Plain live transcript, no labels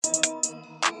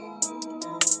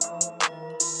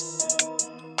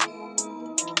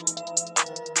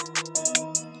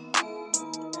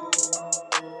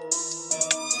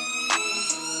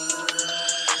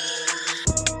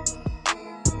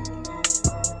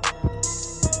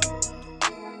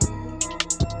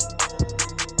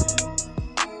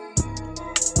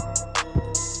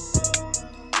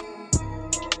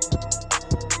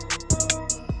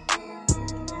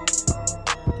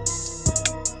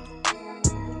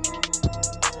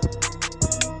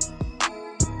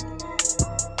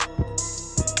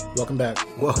Welcome back.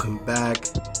 Welcome back.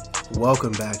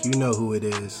 Welcome back. You know who it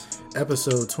is.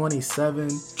 Episode 27.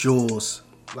 Jules.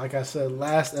 Like I said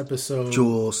last episode.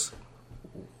 Jules.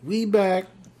 We back.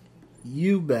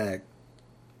 You back.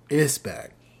 It's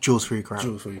back. Jules Free Crown.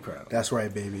 Jules Free Crown. That's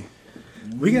right, baby.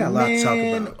 We got a lot to talk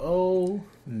about. Oh,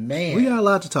 man. We got a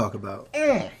lot to talk about.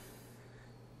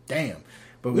 Damn.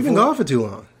 But We've been gone for too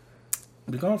long.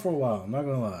 Been gone for a while. I'm not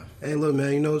going to lie. Hey, look,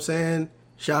 man. You know what I'm saying?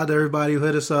 Shout out to everybody who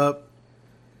hit us up.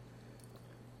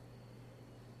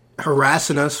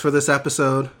 Harassing us for this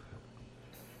episode.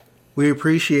 We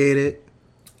appreciate it.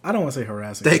 I don't want to say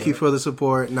harassing. Thank you for the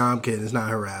support. No, I'm kidding. It's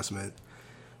not harassment.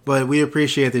 But we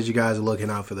appreciate that you guys are looking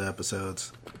out for the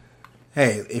episodes.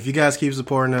 Hey, if you guys keep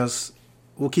supporting us,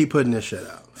 we'll keep putting this shit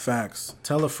out. Facts.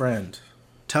 Tell a friend.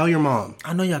 Tell your mom.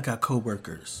 I know y'all got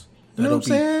coworkers. You know what I'm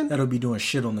saying? That'll be doing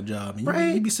shit on the job. And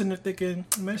right. You be sitting there thinking,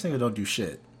 man, this nigga don't do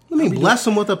shit. Let me bless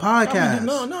him with a podcast.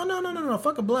 No.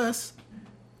 Fuck a bless.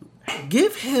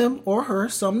 Give him or her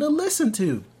something to listen to.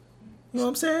 You know what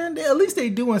I'm saying? At least they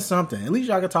doing something. At least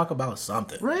y'all can talk about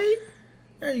something. Right?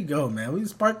 There you go, man. We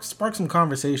spark some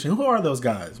conversation. Who are those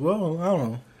guys? Well, I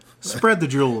don't know. Spread the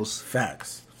jewels.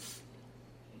 Facts.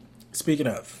 Speaking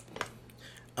of,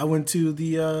 I went to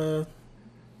the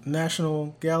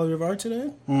National Gallery of Art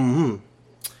today. Mm-hmm.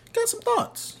 Got some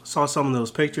thoughts. Saw some of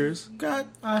those pictures.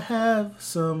 I have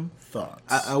some thoughts.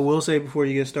 I will say before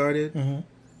you get started,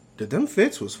 that them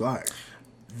fits was fire.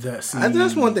 That's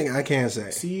one thing I can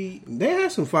say. See, they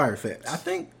had some fire fits. I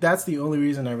think that's the only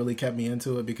reason that really kept me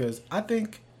into it, because I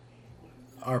think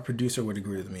our producer would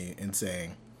agree with me in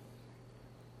saying,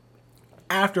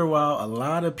 after a while, a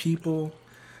lot of people,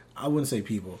 I wouldn't say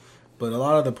people, but a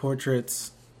lot of the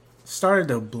portraits started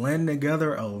to blend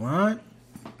together a lot.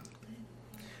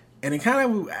 And it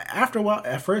kind of, after a while,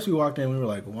 at first we walked in, we were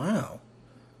like, wow,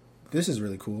 this is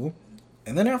really cool.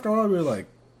 And then after a while, we were like,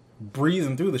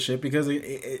 breezing through the shit because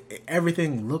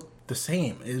everything looked the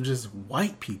same. It was just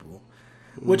white people,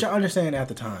 which I understand at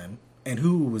the time, and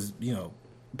who was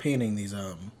painting these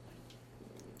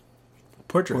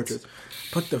portraits.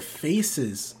 But the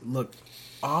faces look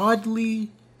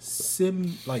oddly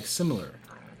similar,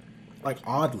 like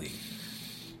oddly,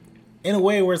 in a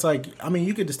way where it's like, I mean,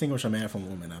 you could distinguish a man from a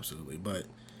woman, absolutely, but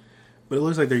it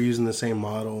looks like they're using the same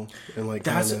model and like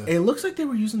it looks like they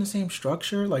were using the same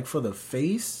structure, like for the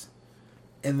face.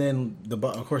 And then,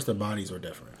 of course, the bodies were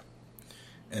different.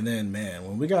 And then, man,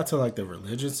 when we got to, like, the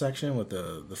religion section with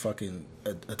the fucking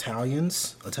Italian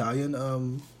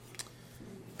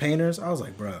painters, I was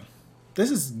like, bruh,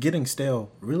 this is getting stale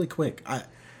really quick.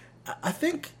 I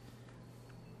think,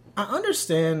 I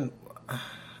understand,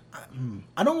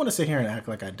 I don't want to sit here and act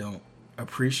like I don't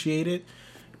appreciate it,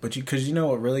 but because you know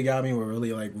what really got me, what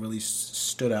really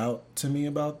stood out to me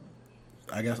about,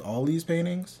 I guess, all these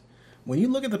paintings? When you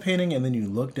look at the painting and then you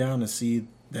look down and see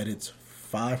that it's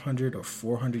 500 or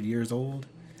 400 years old,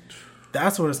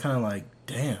 that's what it's kind of like,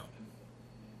 damn.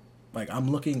 Like, I'm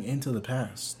looking into the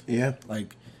past. Yeah.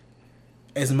 Like,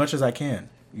 as much as I can.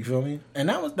 You feel me? And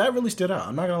that really stood out.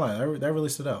 I'm not going to lie. That really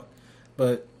stood out.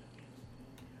 But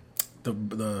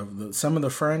the some of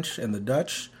the French and the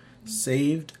Dutch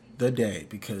saved the day,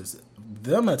 because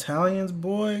them Italians,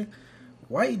 boy,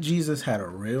 white Jesus had a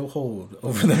real hold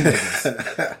over them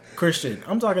niggas. Christian,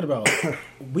 I'm talking about,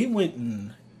 we went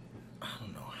in, I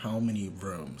don't know how many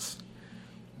rooms.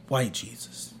 White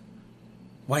Jesus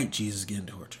getting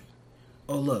tortured.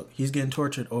 Oh, look, he's getting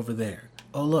tortured over there.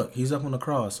 Oh, look, he's up on the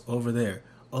cross over there.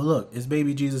 Oh, look, it's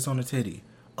baby Jesus on a titty.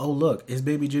 Oh, look, it's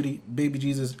baby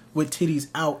Jesus with titties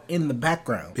out in the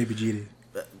background. Baby GD.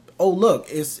 Oh, look,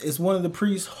 it's one of the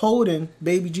priests holding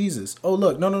baby Jesus. Oh,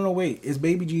 look, no, wait. It's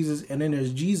baby Jesus, and then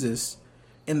there's Jesus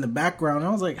in the background. And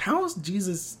I was like, how is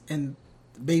Jesus and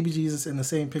baby Jesus in the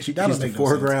same picture? That She's the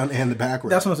foreground and the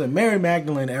background. That's what I'm saying. Mary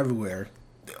Magdalene everywhere.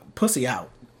 Pussy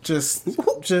out. Just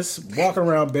walking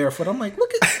around barefoot. I'm like,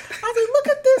 look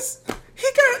at this. He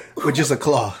got... With just a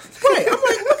cloth. Right. I'm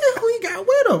like, look at who he got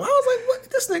with him. I was like, what?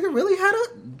 This nigga really had a...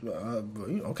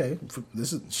 okay,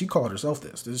 she called herself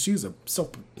this. She's a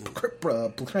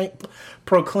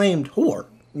proclaimed whore.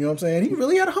 You know what I'm saying? He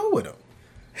really had a hoe with him.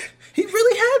 He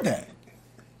really had that.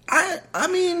 I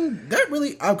mean, that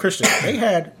really... I'm Christian. They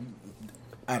had,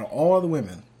 out of all the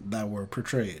women that were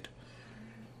portrayed,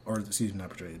 or excuse me, not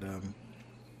portrayed,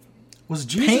 was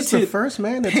Jesus the first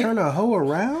man to turn a hoe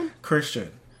around?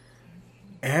 Christian.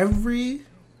 Every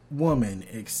woman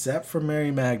except for Mary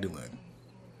Magdalene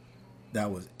that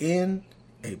was in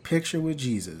a picture with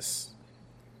Jesus,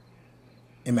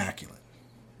 immaculate,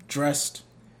 dressed.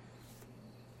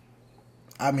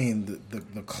 I mean,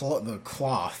 the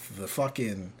cloth, the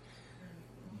fucking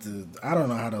I don't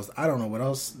know how those. I don't know what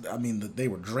else. I mean, they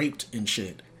were draped in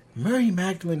shit. Mary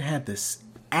Magdalene had this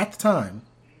at the time,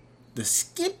 the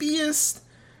skimpiest,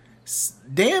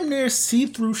 damn near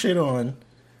see-through shit on.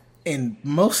 In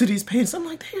most of these paintings, I'm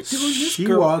like, they're doing this. She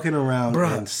girl. walking around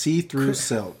in see-through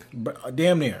silk.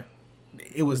 Damn near.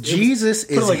 Jesus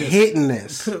is like hitting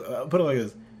this. Put it like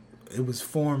this. It was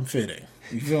form-fitting.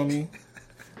 You feel me?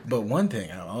 But one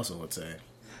thing I also would say,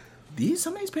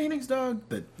 some of these paintings, dog,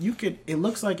 that you could. It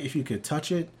looks like if you could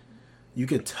touch it, you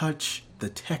could touch the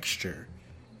texture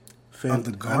of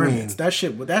the garments. That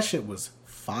shit was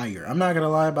fire. I'm not gonna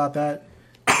lie about that.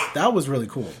 That was really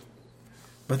cool.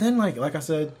 But then, like I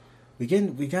said, we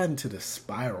got into the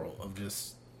spiral of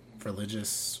just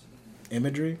religious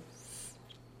imagery.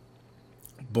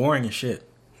 Boring as shit.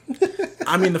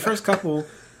 I mean, the first couple.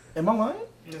 Am I lying?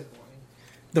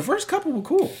 The first couple were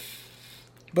cool,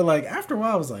 but like after a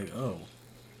while, I was like, oh,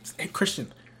 hey,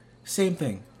 Christian, same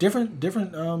thing,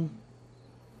 different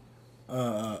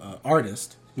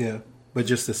artist. Yeah, but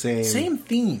just the same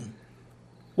theme.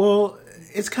 Well,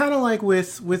 it's kind of like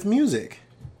with music.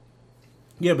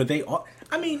 Yeah, but they all.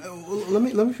 I mean, let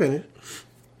me finish.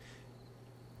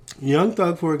 Young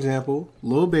Thug, for example,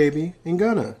 Lil Baby, and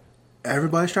Gunna.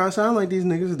 Everybody's trying to sound like these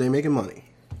niggas. They making money.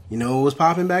 You know what was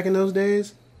popping back in those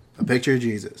days? A picture of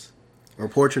Jesus or a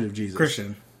portrait of Jesus.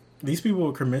 Christian. These people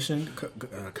were commissioned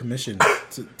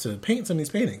to paint some of these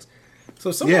paintings.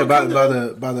 So by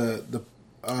the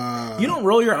you don't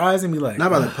roll your eyes and be like,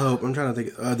 not by the Pope. I'm trying to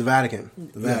think. The Vatican.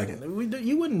 The Vatican.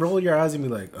 You wouldn't roll your eyes and be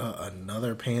like,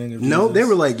 another painting of Jesus. No, they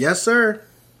were like, yes, sir.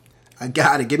 I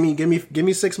got it. Give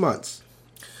me 6 months.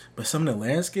 But some of the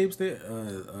landscapes,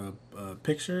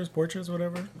 pictures, portraits,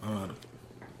 whatever. I don't know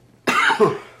how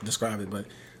to describe it, but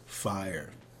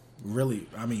fire. Really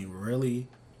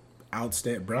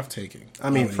outstanding, breathtaking.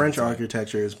 I mean, French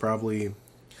architecture is probably...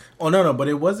 Oh, no, but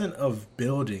it wasn't of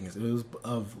buildings. It was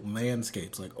of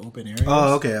landscapes, like open areas.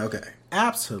 Oh, okay.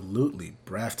 Absolutely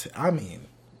breathtaking. I mean...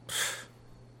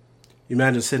 You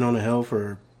imagine sitting on a hill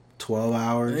for 12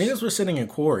 hours? The niggas were sitting in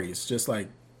quarries, just like,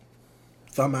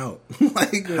 thumb out.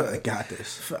 Like, I got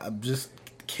this. I'm just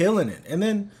killing it. And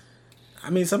then,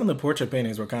 I mean, some of the portrait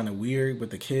paintings were kind of weird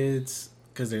with the kids,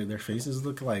 because their faces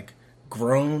look like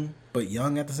grown, but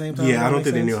young at the same time. Yeah, I don't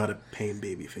think they knew how to paint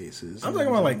baby faces. I'm talking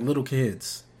about, like, little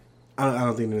kids. I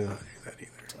don't think they knew how to do that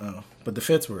either. Oh, but the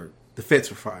fits were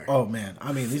fire. Oh, man.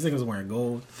 I mean, these niggas were wearing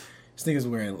gold. These niggas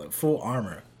were wearing, like, full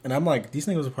armor. And I'm like, these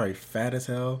niggas were probably fat as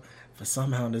hell, but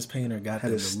somehow this painter got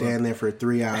them to stand there for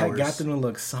 3 hours. Had got them to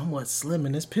look somewhat slim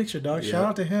in this picture, dog. Yep. Shout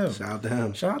out to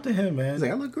him. Shout out to him, man. He's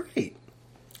like, I look great.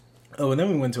 Oh, and then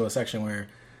we went to a section where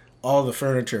all the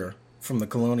furniture from the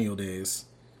colonial days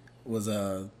was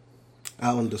out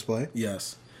on display.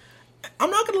 Yes. I'm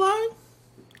not gonna lie,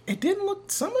 it didn't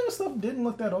look. Some of the stuff didn't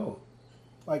look that old,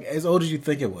 like as old as you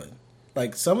think it would.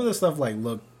 Like some of the stuff like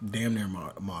looked damn near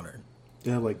modern.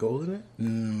 They have like gold in it.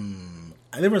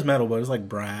 There was metal, but it was like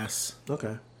brass.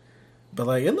 Okay. But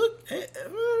like it looked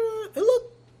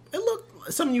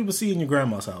something you would see in your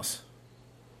grandma's house,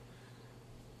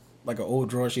 like an old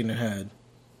drawer she had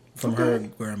from her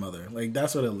grandmother. Like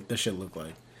that's what the shit looked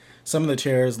like. Some of the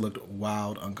chairs looked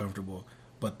wild, uncomfortable,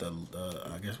 but the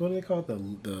I guess what do they call it?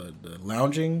 The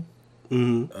lounging,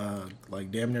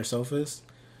 like damn near sofas.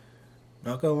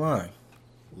 Not gonna lie,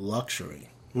 luxury.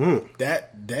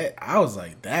 That I was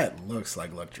like, that looks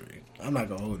like luxury. I'm not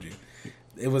gonna hold you.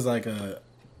 It was like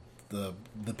the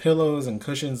pillows and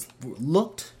cushions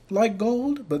looked like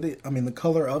gold, but the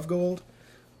color of gold,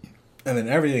 and then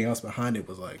everything else behind it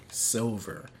was like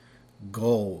silver,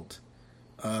 gold.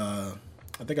 I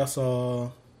think I saw.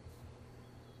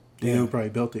 You know who probably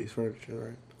built these furniture,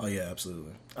 right? Oh yeah,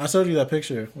 absolutely. I showed you that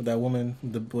picture with that woman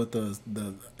with the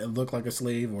it looked like a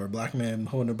slave or a black man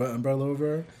holding an umbrella over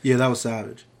her. Yeah, that was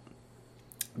savage.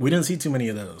 We didn't see too many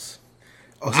of those.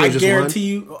 Oh, so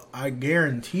I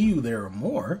guarantee you there are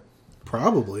more.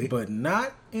 Probably. But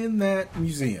not in that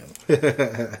museum.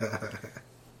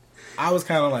 I was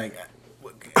kind of like,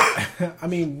 I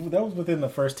mean, that was within the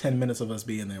first 10 minutes of us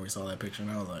being there. We saw that picture,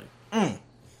 and I was like,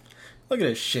 look at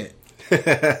this shit.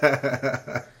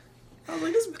 I was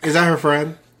like, is that her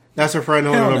friend? That's her friend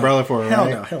holding an umbrella for her,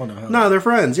 right? Hell no. No, they're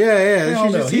friends.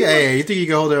 Yeah. You think you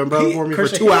can hold an umbrella for me for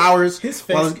 2 hours? His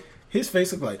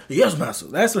face looked like, yes, master.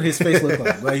 That's what his face looked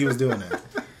like while he was doing that.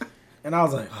 And I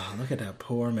was like, oh, look at that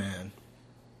poor man.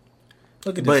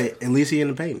 Look at this. But at least he in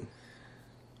the painting.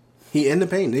 He in the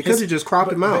painting. They could have just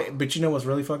cropped him out. But you know what's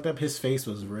really fucked up? His face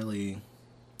was really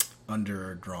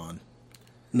underdrawn.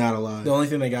 Not alive. The only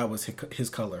thing they got was his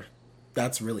color.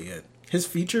 That's really it. His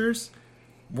features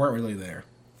weren't really there.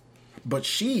 But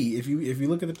she, if you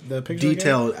look at the picture,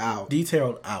 Detailed again, out.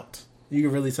 detailed out, you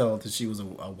can really tell that she was a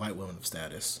white woman of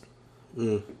status.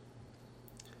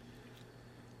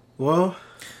 Well,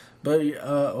 but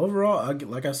overall,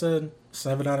 like I said,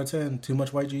 7 out of 10. Too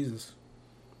much white Jesus.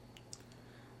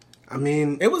 I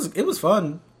mean, It was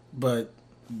fun, but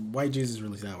white Jesus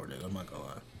really soured it. I'm not gonna lie.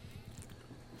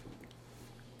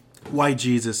 white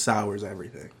Jesus sours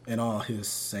everything. And all his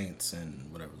saints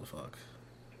and whatever the fuck.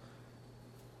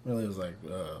 Really, it was like,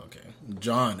 okay,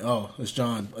 John. Oh, it's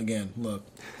John again. Look,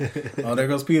 oh, there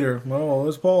goes Peter. Oh,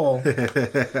 it's Paul.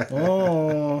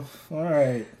 Oh, all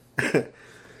right.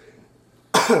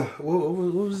 What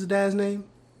was his dad's name?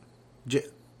 Joe.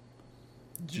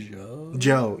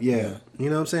 Joe. Yeah. Yeah. You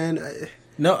know what I'm saying?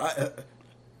 No,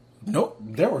 nope.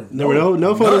 There were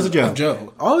No photos of Joe. Of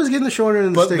Joe. Always getting the shorter end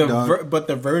of the stick, dog. But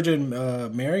the Virgin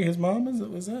Mary, his mom,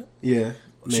 was that? Yeah.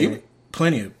 She Mary.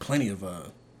 plenty of Plenty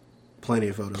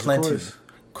of photos. plenty. Of course.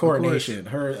 Coronation,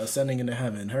 her ascending into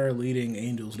heaven, her leading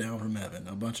angels down from heaven,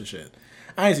 a bunch of shit.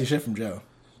 I ain't see shit from Joe.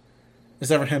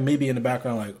 Except for him maybe in the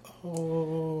background like,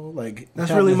 oh, like... That's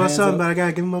really my son, but I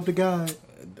gotta give him up to God.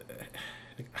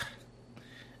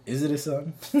 Is it his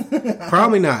son?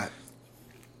 Probably not.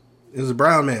 It was a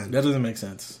brown man. That doesn't make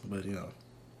sense, but you know.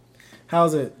 How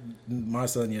is it my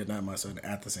son yet not my son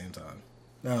at the same time?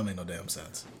 That don't make no damn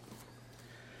sense.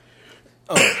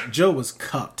 Oh, Joe was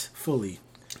cucked fully.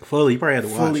 Fully, you probably had to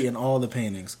watch. Fully in all the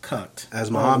paintings, cucked. As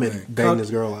Muhammad banged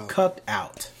his girl out. Cucked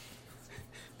out.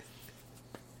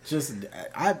 Just,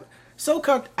 so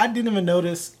cucked, I didn't even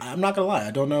notice. I'm not gonna lie,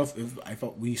 I don't know if I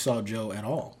thought we saw Joe at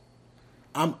all.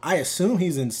 I assume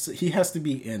he has to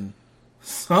be in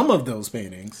some of those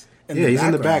paintings. Yeah, he's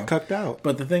in the back, cucked out.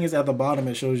 But the thing is, at the bottom,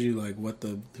 it shows you like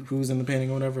who's in the painting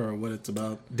or whatever, or what it's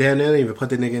about. Damn, they didn't even put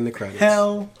the nigga in the credits.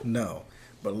 Hell no.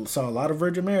 But saw a lot of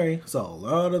Virgin Mary. Saw a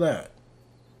lot of that.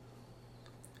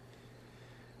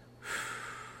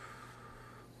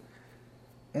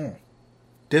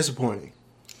 Disappointing.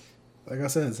 Like I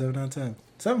said, 7 out of 10.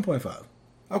 7.5.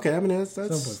 Okay, I mean that's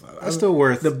 7.5. that's still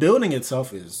worth. The building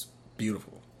itself is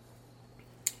beautiful.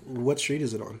 What street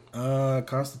is it on?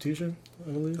 Constitution,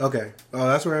 I believe. Okay. Oh,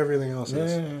 that's where everything else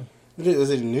is. Yeah. Is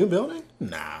it a new building?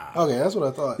 Nah. Okay, that's what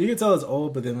I thought. You can tell it's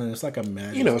old, but then it's like a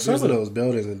majesty. You know, some of those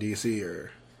buildings in DC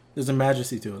are There's a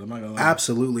majesty to it. I'm not gonna lie.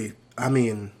 absolutely. I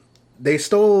mean, they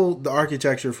stole the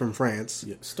architecture from France.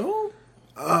 Yeah. Stole?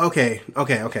 Okay.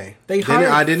 They hired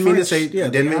I didn't mean to French- say. yeah, I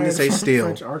didn't they mean to hired say steal.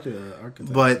 French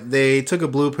architects. But they took a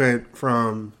blueprint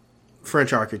from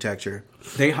French architecture.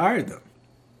 They hired them.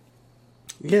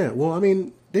 Yeah. Well, I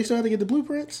mean, they still had to get the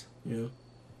blueprints. Yeah.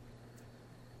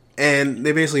 And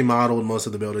they basically modeled most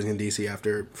of the buildings in DC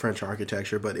after French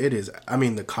architecture, but it is. I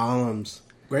mean, the columns,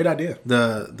 Great idea.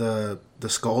 the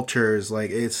sculptures,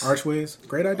 like it's Archways.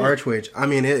 Great idea. archways. I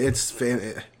mean, it's.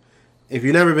 If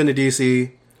you've never been to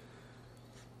DC,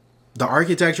 the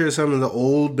architecture of some of the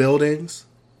old buildings,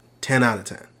 10 out of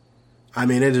 10. I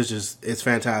mean, it is just it's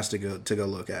fantastic to go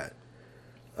look at.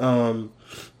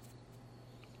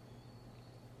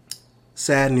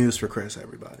 Sad news for Chris,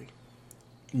 everybody.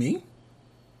 Me?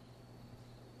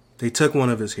 They took one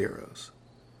of his heroes.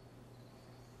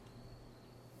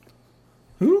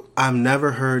 Who? I've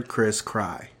never heard Chris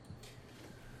cry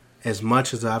as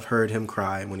much as I've heard him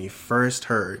cry when he first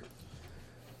heard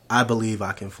I Believe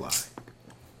I Can Fly.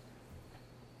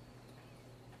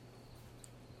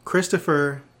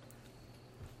 Christopher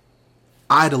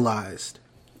idolized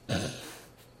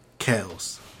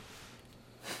Kells,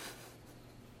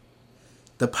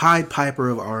 the Pied Piper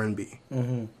of R&B.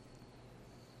 Mm-hmm.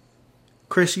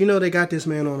 Chris, you know they got this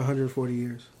man on 140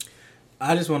 years.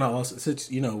 I just want to also,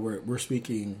 since we're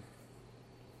speaking,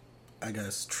 I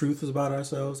guess, truth is about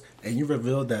ourselves, and you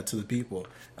revealed that to the people.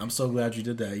 I'm so glad you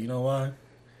did that. You know why?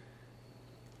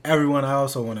 Everyone, I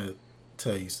also want to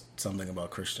tell you something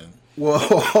about Christian. Well,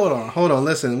 hold on.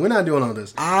 Listen, we're not doing all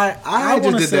this. I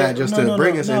just did that just to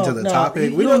bring us into the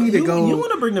topic. We don't need to go. You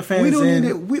want to bring the fans we don't in? Need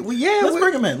to, let's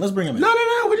bring them in. Let's bring them in.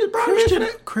 No. We just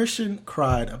brought Christian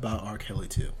cried about R. Kelly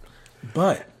too,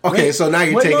 but okay. So now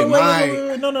you're taking my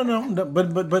no.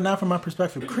 But not from my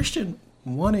perspective. Christian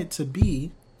wanted to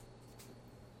be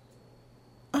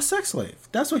a sex slave.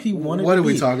 That's what he wanted. What to are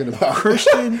we be. talking about?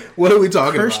 Christian. What are we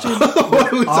talking Christian about?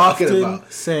 What are we talking often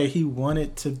about? say he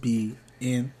wanted to be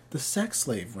in the sex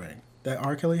slave ring that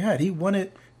R. Kelly had. He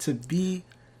wanted to be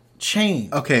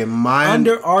chained. Okay, mine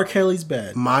under R. Kelly's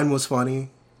bed. Mine was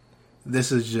funny.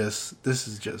 This is just.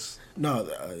 No,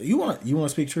 you want to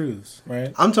speak truths,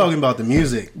 right? I'm talking about the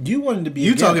music. You wanted to be.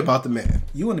 You talking about the man?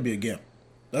 You want to be a gimp.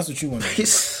 That's what you want to be.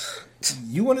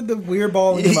 You wanted the weird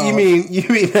ball in your mouth.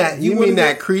 You mean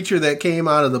that creature that came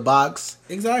out of the box?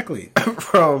 Exactly.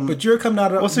 But you're coming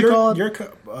out of what's it called? You're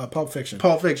Pulp Fiction.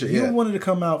 Pulp Fiction. You Yeah. wanted to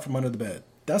come out from under the bed.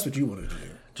 That's what you wanted to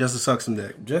do. Just to suck some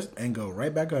dick. And go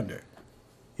right back under.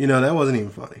 That wasn't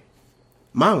even funny.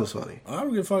 Mine was funny. I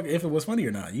don't give a fuck if it was funny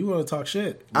or not. You want to talk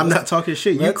shit. I'm not talking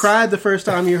shit. You cried the first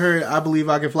time you heard I Believe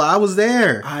I Can Fly. I was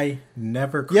there. I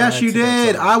never cried. Yes, you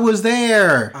did. I was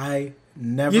there. I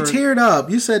never. You teared up.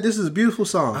 You said this is a beautiful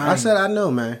song. I said, I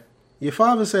know, man. Your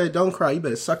father said, don't cry. You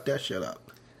better suck that shit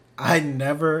up. I'm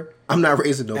not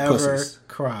raising no pussies.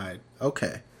 Cried.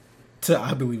 Okay. To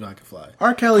I Believe I Can Fly.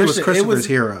 R. Kelly was Christopher's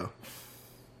hero.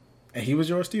 And he was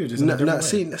yours too. Just in a different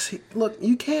way. See, look,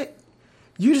 you can't.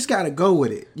 You just got to go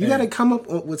with it. You got to come up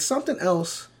with something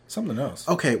else. Something else.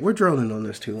 Okay, we're droning on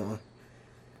this too long.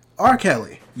 R.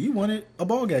 Kelly. You wanted a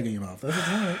ball gag in your mouth. That's what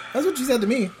you wanted. That's what you said to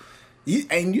me. You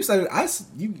said it.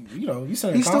 You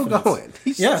said it. He's still going.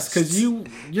 Yes, because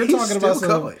you're talking about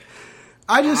something. Going.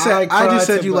 I just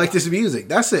said you like this music.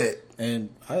 That's it. And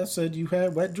I said you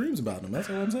had wet dreams about him. That's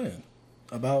what I'm saying.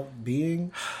 About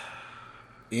being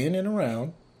in and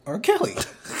around R. Kelly.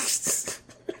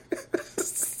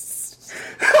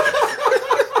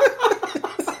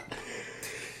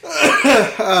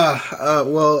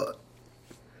 Well,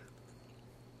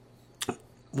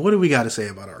 what do we got to say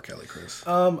about R. Kelly, Chris?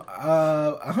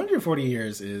 140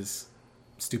 years is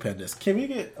stupendous. Can we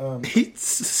get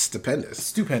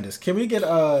stupendous? Can we get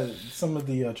some of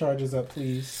the charges up,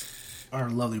 please? Our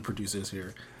lovely producers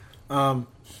here. I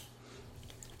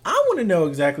want to know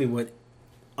exactly what,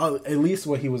 at least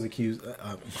what he was accused.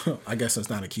 I guess that's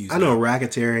not accused. I know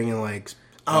racketeering and like.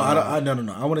 No.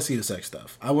 I want to see the sex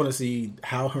stuff. I want to see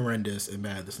how horrendous and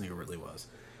bad this nigga really was.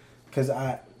 Because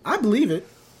I believe it.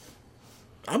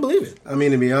 I believe it. I mean,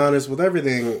 to be honest, with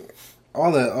everything,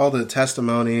 all the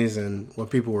testimonies and what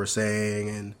people were saying,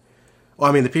 and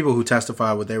the people who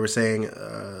testified, what they were saying,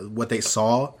 what they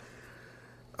saw.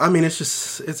 I mean,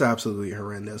 it's absolutely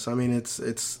horrendous. I mean,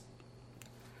 it's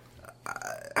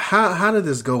how did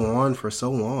this go on for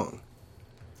so long?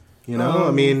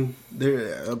 I mean,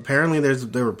 there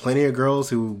were plenty of girls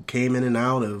who came in and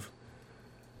out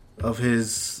of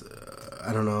his,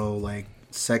 I don't know, like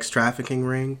sex trafficking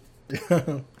ring.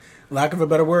 Lack of a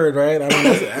better word, right?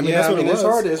 It's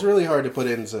hard. It's really hard to put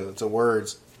into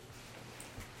words,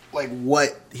 like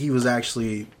what he was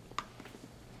actually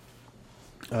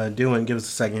doing. Give us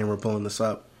a second, we're pulling this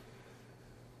up.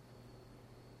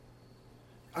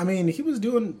 I mean, he was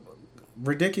doing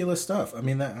ridiculous stuff. I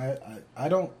mean, I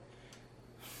don't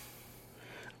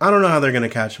know how they're going to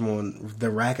catch him on the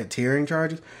racketeering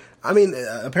charges. I mean,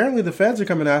 apparently the feds are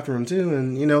coming after him too,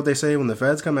 and you know what they say, when the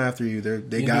feds come after you,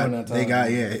 they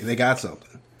got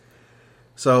something.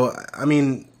 So I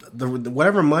mean,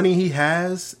 whatever money he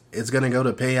has, it's going to go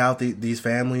to pay out these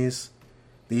families,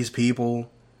 these people.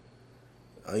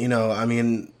 I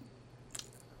mean,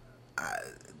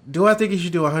 do I think he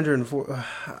should do 104?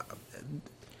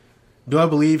 Do I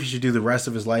believe he should do the rest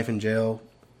of his life in jail?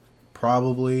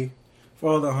 Probably. For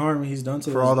all the harm he's done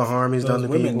to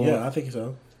women, people. Yeah, I think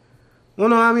so. Well,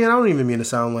 no, I mean, I don't even mean to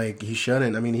sound like he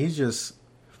shouldn't. I mean, he's just...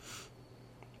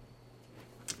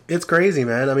 It's crazy,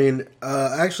 man. I mean,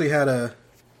 I actually had a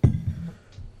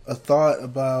thought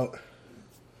about...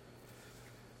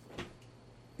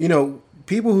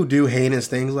 people who do heinous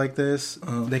things like this,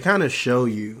 they kind of show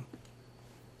you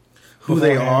who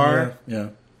they are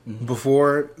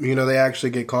before, they actually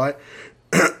get caught.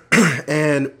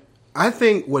 And I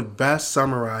think what best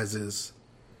summarizes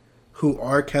who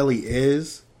R. Kelly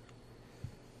is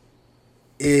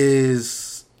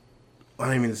I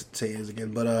don't even say is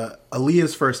again, but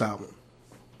Aaliyah's first album.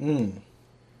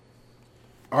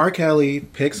 R. Kelly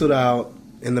picks it out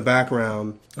in the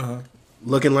background,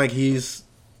 looking like he's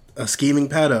a scheming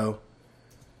pedo,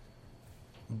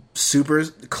 super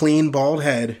clean bald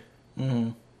head,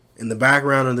 in the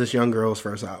background of this young girl's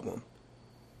first album.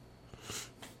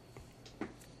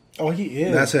 Oh, he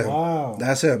is. That's him. Wow.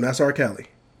 That's him. That's R. Kelly.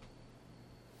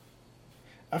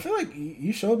 I feel like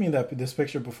you showed me this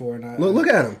picture before, and look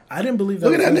at him. I didn't believe that.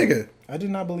 Look at that nigga. I did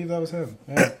not believe that was him.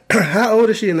 Yeah. How old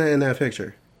is she in that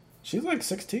picture? She's like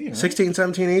 16. Right? 16,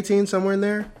 17, 18, somewhere in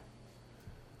there.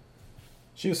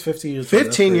 She was 15 years old.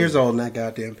 15 years old in that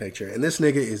goddamn picture, and this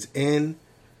nigga is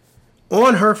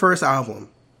on her first album.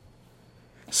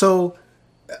 So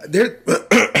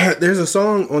there's a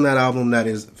song on that album that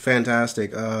is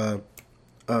fantastic.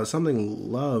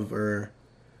 Something Love, or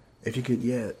if you could,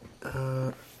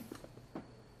 where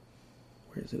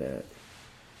is it at?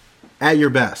 At Your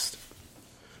Best,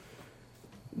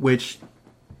 which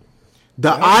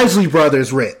the Isley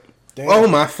Brothers writ. Damn. Oh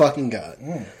my fucking god!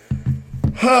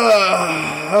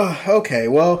 Okay,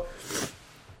 well,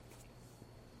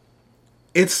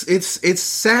 it's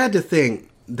sad to think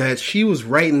that she was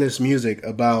writing this music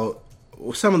about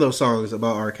some of those songs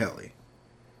about R. Kelly,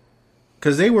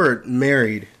 because they were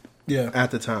married,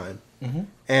 at the time,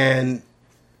 and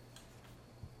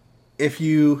if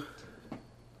you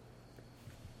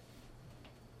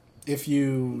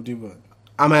do what?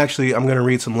 I'm going to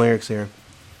read some lyrics here.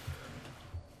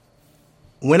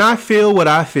 When I feel what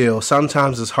I feel,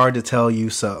 sometimes it's hard to tell you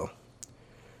so.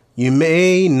 You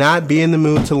may not be in the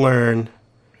mood to learn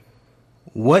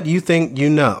what you think you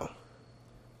know.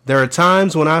 There are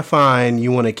times when I find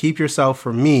you want to keep yourself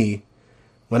from me.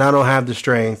 When I don't have the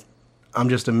strength, I'm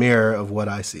just a mirror of what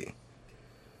I see.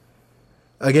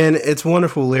 Again, it's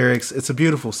wonderful lyrics. It's a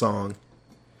beautiful song.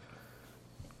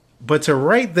 But to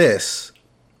write this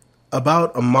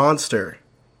about a monster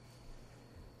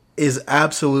is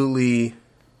absolutely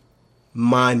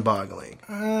mind-boggling.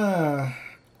 I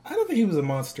don't think he was a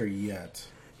monster yet.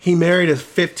 He married a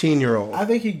 15-year-old. I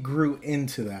think he grew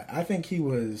into that. I think he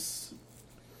was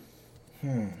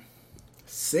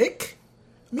sick?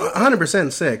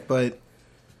 100% sick, but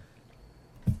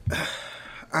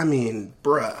I mean,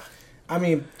 bruh. I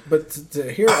mean, but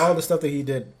to hear all the stuff that he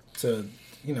did to,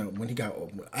 when he got,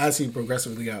 as he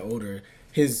progressively got older,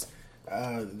 his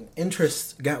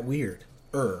interests got weird.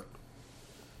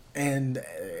 And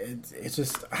it's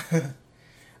just,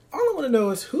 all I want to know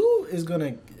is who is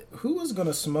gonna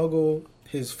smuggle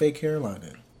his fake hairline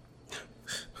in?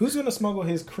 Who's gonna smuggle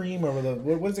his cream over the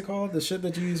what's it called? The shit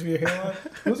that you use for your hairline?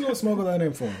 Who's gonna smuggle that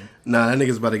in for him? Nah, that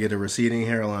nigga's about to get a receding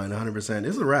hairline, 100%.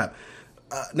 It's a wrap.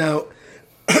 Now,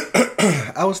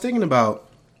 I was thinking about,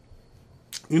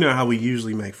 how we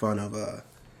usually make fun of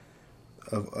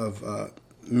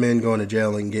men going to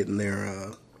jail and getting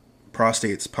their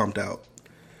prostates pumped out.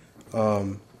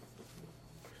 I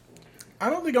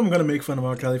don't think I'm gonna make fun of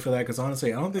R. Kelly for that, because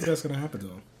honestly, I don't think that's gonna happen to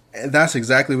him. And that's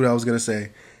exactly what I was gonna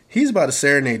say. He's about to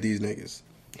serenade these niggas.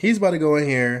 He's about to go in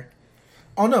here.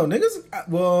 Oh no, niggas!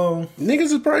 Well,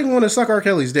 niggas is probably going to suck R.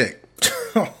 Kelly's dick.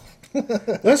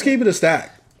 Let's keep it a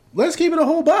stack. Let's keep it a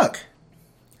whole buck.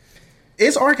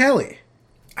 It's R. Kelly.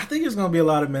 I think there's gonna be a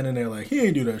lot of men in there like, he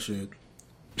ain't do that shit.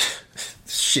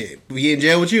 Shit, we in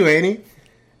jail with you, ain't he?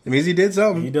 It means he did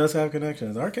something. He does have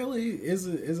connections. R. Kelly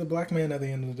is a black man at the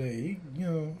end of the day.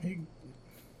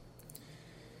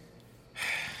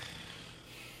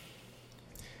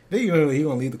 He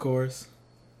gonna lead the chorus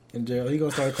in jail. He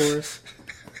gonna start a chorus.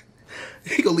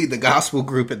 He gonna lead the gospel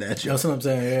group in that joke. That's what I'm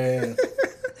saying.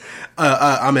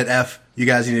 Yeah. I'm at F. You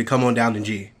guys need to come on down to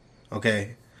G.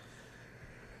 Okay.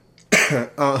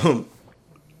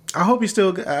 I hope he's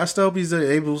still. I still hope he's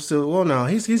able to. Well, no,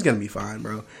 he's gonna be fine,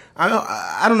 bro.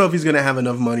 I don't know if he's gonna have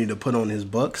enough money to put on his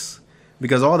books,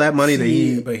 because all that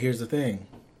money But here's the thing,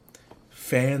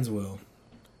 fans will.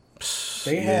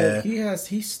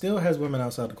 He still has women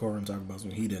outside the courtroom talking about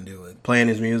when he didn't do it, playing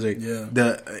his music. Yeah,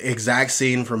 the exact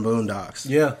scene from Boondocks.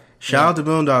 Yeah, shout out to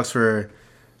Boondocks for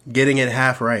getting it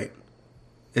half right.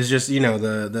 It's just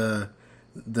the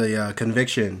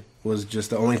conviction was just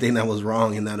the only thing that was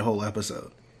wrong in that whole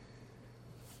episode.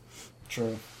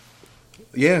 True.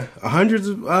 Yeah, hundreds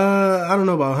of, I don't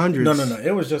know about hundreds. No.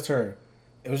 It was just her.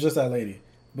 It was just that lady.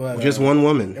 But just one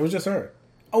woman. It was just her.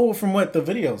 Oh, well, from what the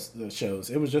videos shows,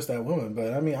 it was just that woman.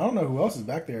 But I mean, I don't know who else is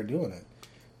back there doing it.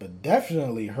 But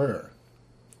definitely her.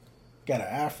 Got an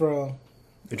afro.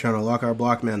 They're trying to lock our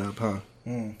black man up, huh?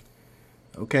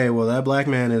 Okay, well, that black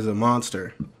man is a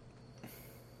monster.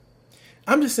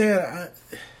 I'm just saying,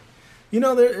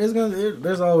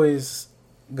 there's always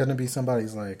gonna be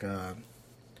somebody's like,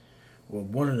 well,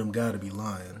 one of them got to be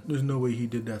lying. There's no way he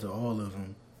did that to all of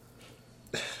them.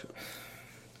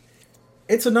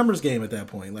 It's a numbers game at that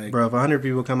point. Like, bro, if 100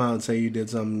 people come out and say you did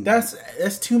something, that's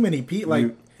too many people.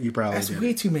 Like, you probably that's did.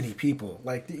 way too many people.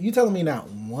 Like, you telling me not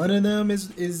one of them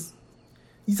is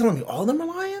you telling me all of them are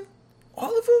lying?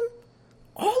 All of them?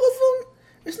 All of them?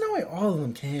 There's no way all of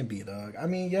them can be, dog. I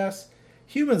mean, yes,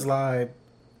 humans lie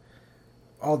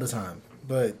all the time,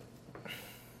 but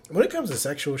when it comes to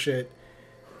sexual shit,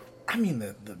 I mean,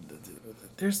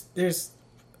 there's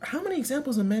how many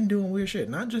examples of men doing weird shit?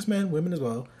 Not just men, women as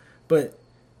well, but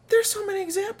there's so many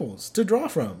examples to draw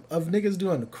from of niggas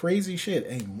doing crazy shit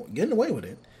and getting away with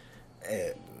it,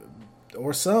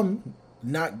 or some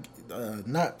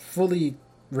not fully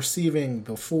receiving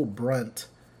the full brunt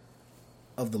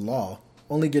of the law,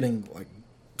 only getting like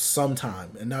some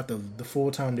time and not the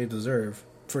full time they deserve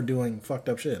for doing fucked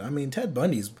up shit. I mean, Ted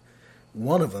Bundy's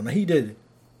one of them. He did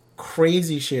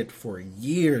crazy shit for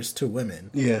years to women.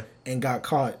 Yeah. And got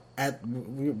caught at,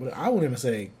 I wouldn't even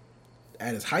say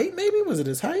at his height, maybe? Was it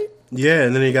his height? Yeah,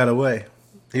 and then he got away.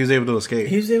 He was able to escape.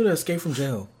 He was able to escape from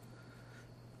jail.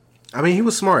 I mean, he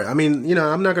was smart. I mean, you know,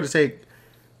 I'm not going to take...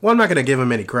 Well, I'm not going to give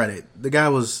him any credit. The guy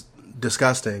was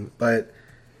disgusting, but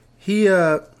he...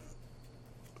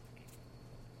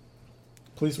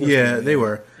 Police were. Yeah, they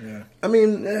were. Yeah. I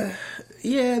mean,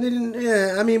 yeah, they didn't...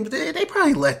 Yeah, I mean, they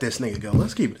probably let this nigga go.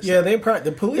 Let's keep it. Yeah, the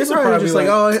police They're are probably just like,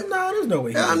 oh, no, there's no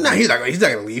way. No, he's not going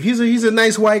to leave. He's a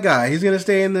nice white guy. He's going to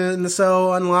stay in the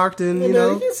cell unlocked and, you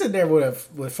know... He can sit there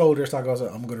with folders talking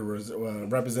about, I'm going to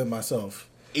represent myself.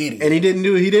 Idiot. And he didn't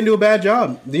do a bad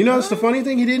job. You know, it's the funny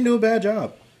thing. He didn't do a bad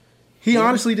job. He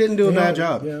honestly didn't do a bad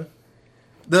job. Yeah.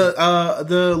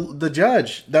 The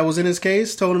judge that was in his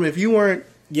case told him if you weren't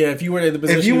in the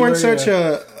position, if you weren't such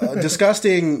a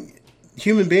disgusting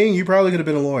human being, you probably could have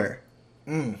been a lawyer.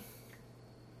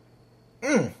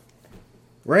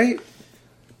 Right?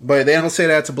 But they don't say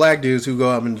that to black dudes who go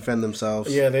up and defend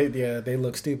themselves. Yeah, they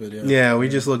look stupid. Yeah, we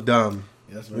just look dumb.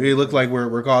 That's We look like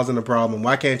we're causing a problem.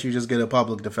 Why can't you just get a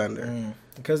public defender?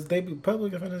 Because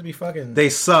public defenders be fucking. They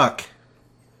suck.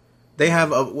 They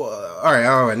have all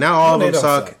right. Now all of them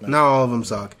suck. Now all of them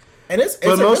suck. And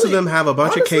but most of them have a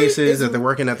bunch of cases that they're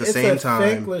working at the same time.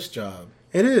 It's a thankless job.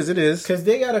 It is. Because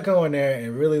they got to go in there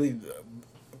and really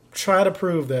try to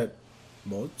prove that,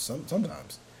 well,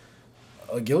 sometimes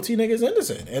a guilty nigga is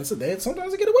innocent. And so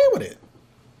sometimes they get away with it.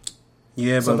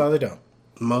 Yeah, but sometimes they don't.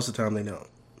 Most of the time they don't.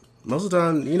 Most of the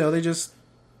time, you know, they just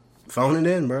phone it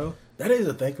in, bro. That is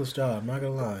a thankless job, I'm not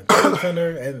going to lie. Public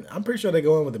defender, and I'm pretty sure they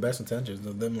go in with the best intentions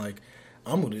of them, like,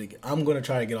 I'm going to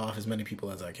try to get off as many people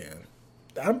as I can.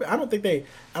 I don't think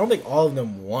all of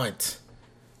them want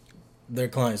their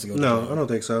clients to go to jail. No, I don't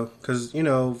think so. Because, you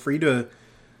know, for you to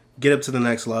get up to the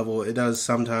next level, it does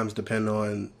sometimes depend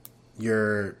on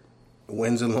your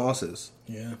wins and losses.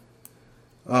 Yeah.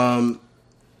 Final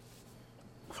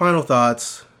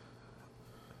thoughts.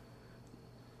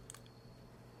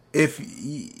 If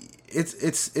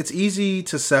it's easy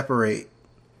to separate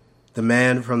the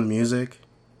man from the music.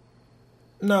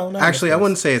 No, not actually, I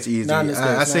wouldn't say it's easy. Not in this case,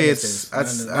 I say it's not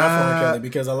for R. Kelly,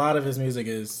 because a lot of his music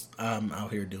is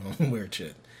out here doing weird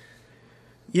shit.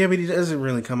 Yeah, but he doesn't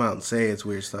really come out and say it's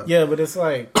weird stuff. Yeah, but it's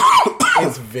like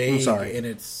it's vague and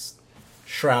it's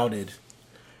shrouded.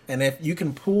 And if you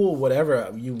can pull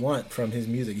whatever you want from his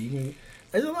music, you can.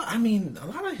 There's a lot. I mean, a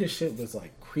lot of his shit was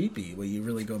like creepy when you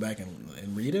really go back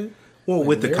and read it. Well, like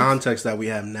with lyrics. The context that we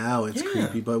have now, it's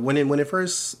creepy. But when we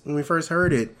first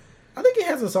heard it, I think he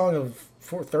has a song of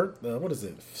what is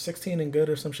it, 16 and Good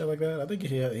or some shit like that. I think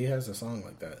he has a song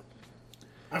like that.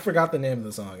 I forgot the name of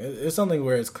the song. It's something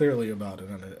where it's clearly about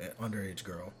an underage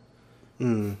girl.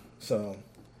 So,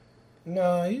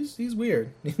 no, he's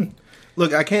weird.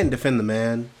 Look, I can't defend the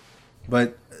man,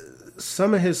 but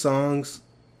some of his songs,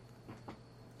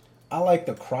 I like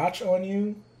The Crotch on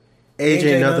You. Age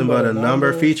Ain't Nothing But a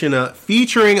Number, featuring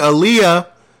Aaliyah.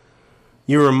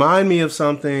 You remind me of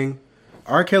something.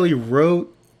 R. Kelly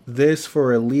wrote this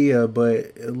for Aaliyah, but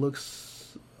it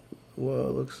looks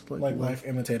like life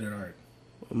imitated art.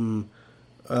 Home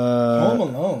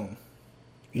Alone.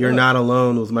 You're Not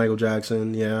Alone with Michael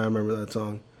Jackson. Yeah, I remember that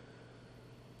song.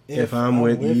 If I'm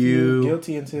with you,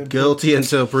 guilty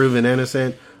until proven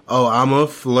innocent. Oh, I'm a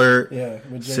flirt. Yeah.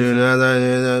 Soon as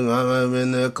I'm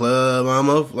in the club, I'm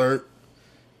a flirt.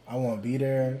 I Won't Be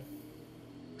There.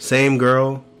 Same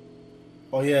Girl.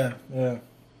 Oh, yeah.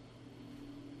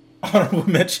 Honorable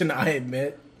mention, I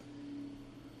Admit.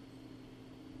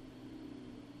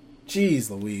 Jeez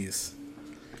Louise.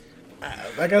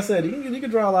 Like I said, you can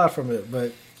draw a lot from it,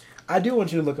 but I do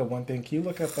want you to look up one thing. Can you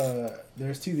look up,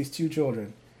 there's these two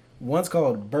children. One's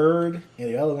called Bird, and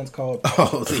the other one's called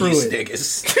Pruitt. These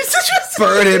niggas.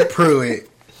 Bird and Pruitt.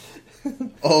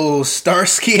 Oh,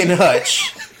 Starsky and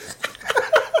Hutch.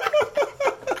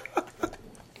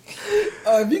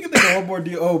 If you can think of one more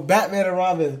deal, Batman and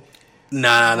Robin.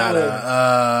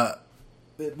 Nah.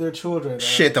 They're children.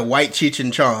 Shit, the White Cheech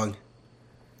and Chong.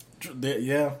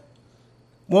 Yeah.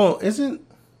 Well, isn't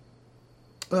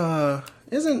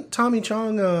Tommy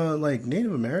Chong like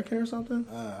Native American or something?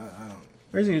 I don't.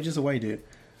 Or is he just a white dude?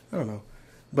 I don't know.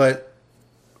 But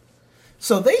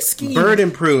so they schemed. Bird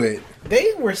and Pruitt.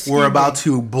 They were about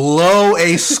to blow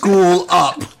a school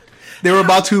up. They were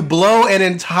about to blow an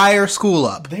entire school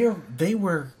up. They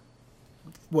were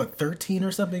what, 13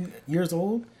 or something years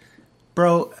old,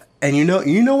 bro. And you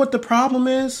know what the problem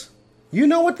is? You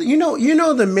know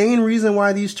the main reason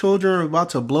why these children are about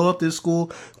to blow up this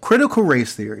school? Critical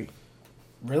race theory.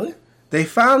 Really? They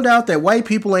found out that white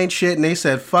people ain't shit, and they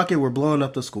said, "Fuck it, we're blowing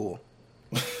up the school."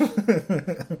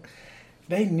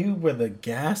 They knew where the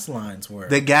gas lines were.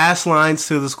 The gas lines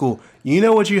to the school. You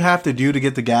know what you have to do to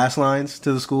get the gas lines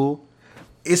to the school?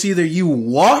 It's either you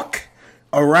walk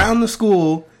around the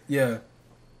school, yeah,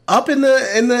 up in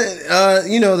the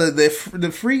you know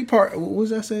the free part. What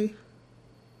does that say?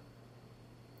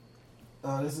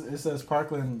 It says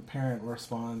Parkland parent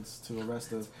responds to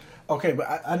arrest us. Okay,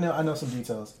 but I know some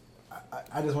details.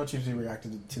 I just want you to react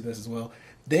to this as well.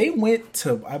 They went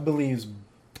to I believe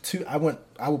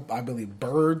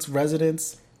Bird's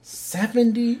residence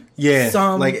 70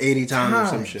 like 80 times or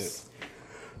some shit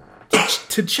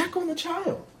to check on the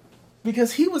child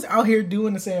because he was out here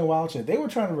doing the same wild shit. They were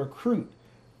trying to recruit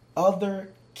other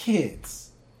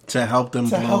kids to help them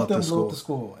blow up the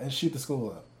school and shoot the school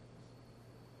up.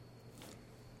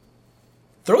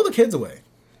 Throw the kids away.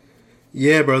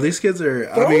 Yeah, bro, these kids are.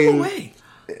 Throw them away.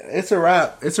 It's a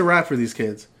wrap. It's a wrap for these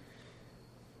kids.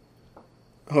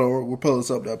 Hold on, we'll pull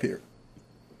this up here.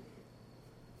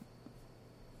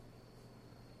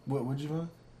 What'd you want?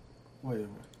 Wait.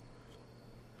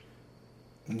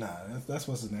 Nah, that's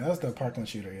what's his name. That's the Parkland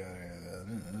shooter. Yeah.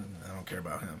 I don't care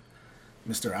about him.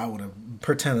 Mister, I would have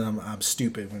pretended I'm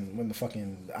stupid when the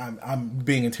fucking I'm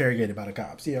being interrogated by the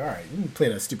cops. Yeah, all right. You can play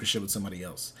that stupid shit with somebody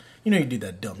else. You know you did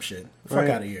that dumb shit. Fuck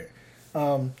out of here.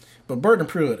 But Bird and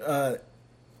Pruitt, I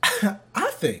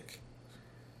think.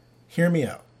 Hear me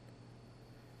out.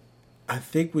 I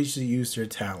think we should use their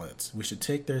talents. We should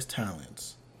take their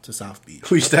talents to South Beach.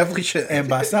 We definitely should. And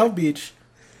by South Beach,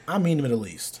 I mean the Middle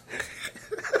East.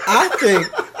 I think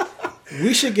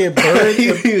we should get Bird.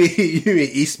 You mean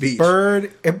East Beach?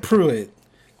 Bird and Pruitt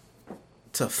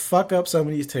to fuck up some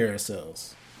of these terrorist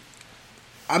cells.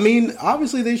 I mean,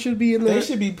 obviously they should be in the. They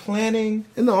should be planning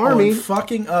in the army, on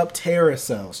fucking up terrorist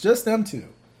cells. Just them two.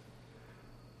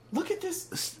 Look at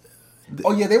this.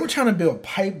 Oh yeah, they were trying to build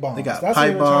pipe bombs. They got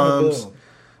pipe bombs.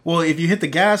 Well, if you hit the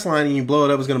gas line and you blow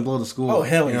it up, it's going to blow the school. Oh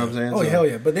hell yeah! You know what I'm saying? Oh hell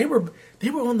yeah! But they were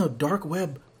on the dark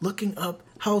web looking up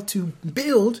how to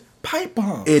build pipe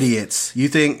bombs. Idiots! You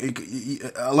think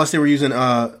unless they were using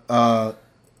Shark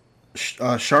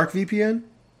VPN?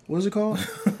 What is it called?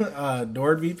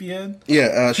 NordVPN.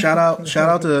 Yeah. Shout out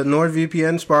to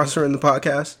NordVPN sponsoring the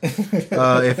podcast.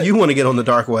 If you want to get on the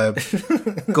dark web,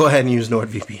 go ahead and use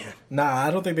NordVPN. Nah, I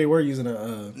don't think they were using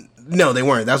a. No, they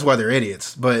weren't. That's why they're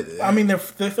idiots. But I mean, they're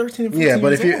 13 and 14 yeah,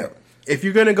 but years old. if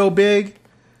you're gonna go big,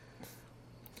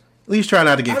 at least try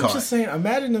not to get caught. I'm just saying.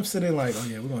 Imagine them sitting like, oh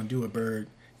yeah, we're gonna do it, Bird.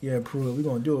 Yeah, Pruitt, we're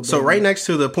gonna do it. So right next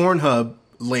to the Pornhub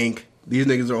link, these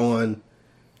niggas are on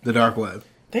the dark web.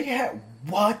 They had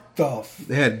what the?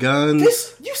 They had guns.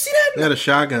 You see that? They had a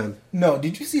shotgun. No,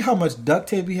 did you see how much duct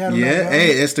tape he had? On yeah, that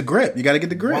hey, it's the grip. You got to get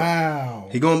the grip. Wow.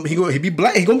 He gonna be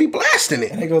blasting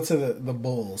it. And they go to the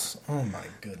Bulls. Oh my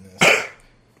goodness.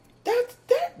 that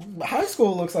high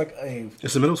school looks like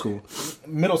It's a middle school.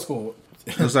 Middle school.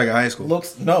 Looks like a high school.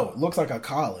 Looks like a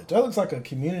college. That looks like a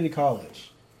community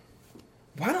college.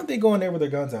 Why don't they go in there with their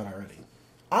guns out already?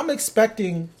 I'm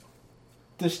expecting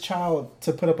this child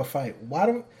to put up a fight.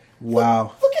 Wow.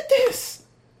 Look at this.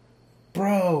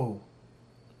 Bro.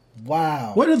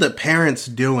 Wow. What are the parents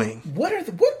doing?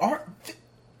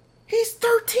 He's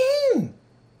 13.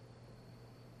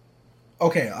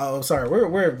 Okay, oh sorry.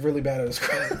 We're really bad at this.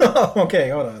 Okay,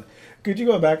 hold on. Could you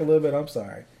go back a little bit? I'm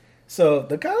sorry. So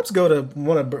the cops go to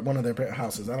one of their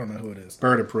houses. I don't know who it is.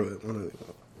 Bird and Pruitt.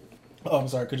 Oh, I'm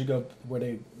sorry. Could you go where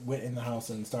they went in the house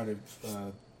and started?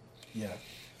 Yeah.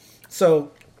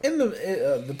 So in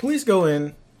the police go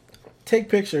in, take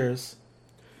pictures.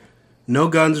 No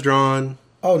guns drawn.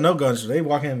 Oh, no guns. They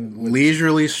walk in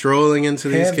leisurely strolling into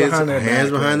these kids'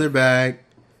 hands behind their back.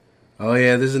 Oh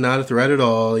yeah, this is not a threat at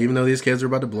all. Even though these kids are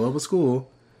about to blow up a school.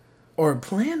 Or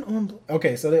plan on.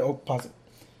 Okay, so pause it.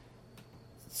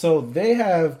 So they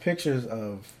have pictures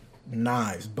of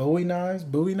knives, Bowie knives.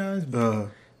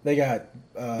 They got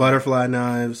butterfly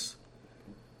knives,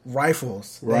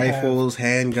 rifles,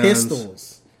 handguns,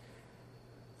 pistols.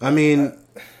 I mean,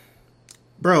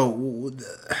 bro,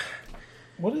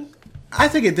 what is? I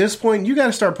think at this point you got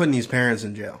to start putting these parents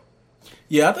in jail.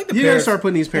 Yeah, I think you got to start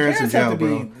putting these parents in jail,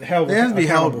 bro. They have to be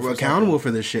held accountable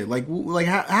for this shit. Like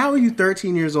how are you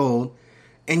 13 years old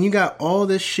and you got all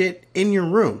this shit in your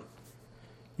room?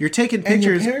 You're taking pictures.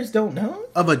 And your parents don't know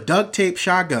of a duct tape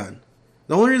shotgun.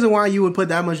 The only reason why you would put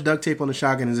that much duct tape on a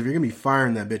shotgun is if you're gonna be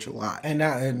firing that bitch a lot, and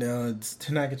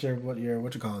to not get your what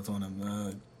you call it on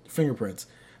them fingerprints.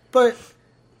 But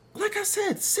like I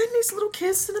said, send these little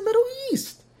kids to the Middle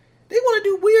East. They want to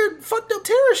do weird, fucked up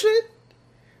terror shit.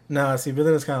 Nah, see, but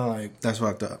then it's kind of like that's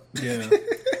fucked up. Yeah,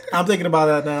 I'm thinking about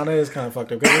that now. That is kind of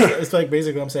fucked up. 'Cause it's like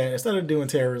basically I'm saying, instead of doing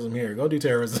terrorism here, go do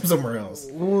terrorism somewhere else.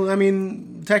 Well, I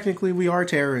mean, technically we are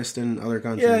terrorists in other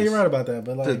countries. Yeah, you're right about that.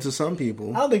 But like, to some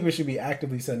people. I don't think we should be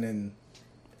actively sending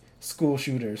school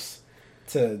shooters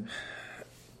to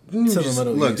the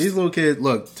Middle Look, East. these little kids,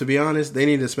 to be honest, they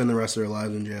need to spend the rest of their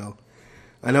lives in jail.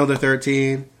 I know they're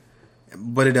 13,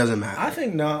 but it doesn't matter.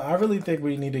 I really think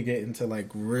we need to get into like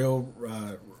real,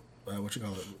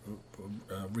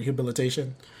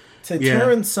 rehabilitation to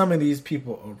turn some of these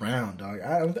people around, dog.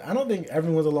 I don't think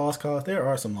everyone's a lost cause. There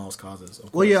are some lost causes. Of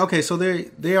course. Well, yeah, okay, so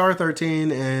they are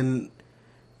 13, and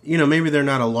maybe they're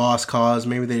not a lost cause.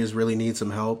 Maybe they just really need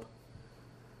some help.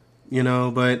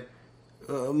 But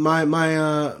my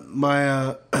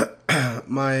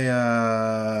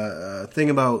thing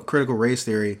about critical race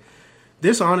theory.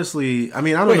 This honestly, I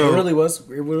mean, I don't know. It really was.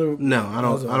 It really, no, I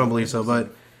don't believe so. But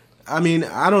I mean,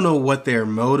 I don't know what their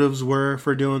motives were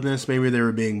for doing this. Maybe they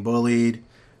were being bullied.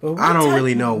 I don't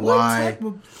really know why.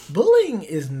 Bullying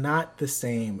is not the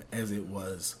same as it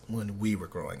was when we were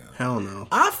growing up. Hell no.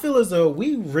 I feel as though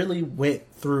we really went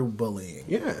through bullying.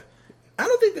 Yeah. I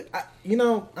don't think that.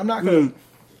 I'm not gonna.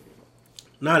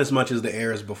 Not as much as the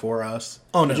eras before us.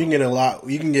 Oh no. You can get a lot.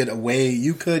 You can get away.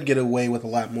 You could get away with a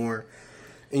lot more.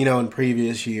 In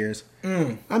previous years.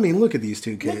 I mean, look at these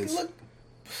two kids. Look.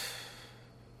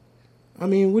 I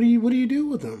mean, what do you do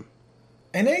with them?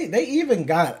 And they even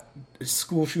got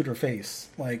school shooter face.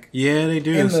 Like, yeah, they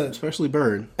do. Especially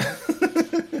Bird.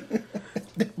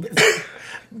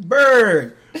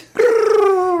 Bird.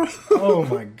 Oh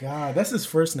my God, that's his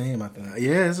first name, I think.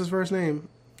 Yeah, that's his first name.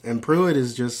 And Pruitt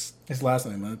is just his last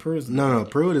name. Pruitt is no.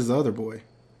 Pruitt is the other boy.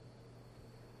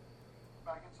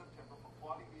 Back in September for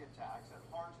plotting the attacks at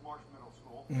Harns Marsh Middle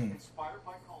School, inspired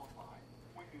by Columbine.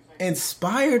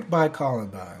 Inspired by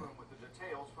Columbine. With the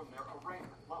details from their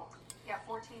arraignment. Yeah,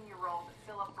 14-year-old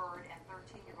Philip Bird and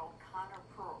 13-year-old Connor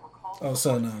Pruitt were called. Oh,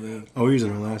 so no. Dude. Oh, we're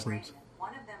using our last names.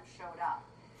 One of them showed up.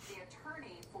 The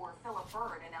attorney for Philip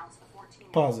Bird announced the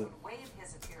 14-year-old would waive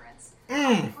his appearance.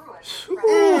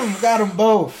 Got them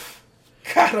both.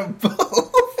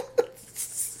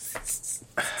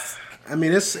 I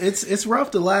mean, it's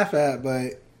rough to laugh at,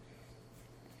 but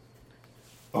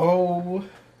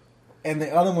and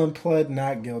the other one pled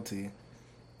not guilty.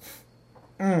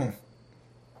 Good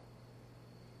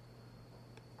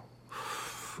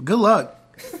luck.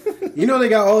 They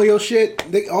got all your shit,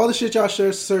 all the shit y'all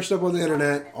searched up on the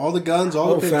internet, all the guns,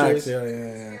 all the pictures. Facts.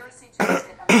 Yeah. Conspiracy to commit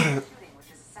a mass shooting, which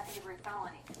is a second-degree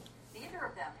felony. Neither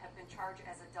of them have been charged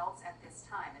as adults at this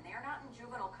time, and they are not in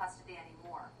juvenile custody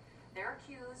anymore. They're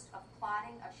accused of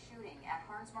plotting a shooting at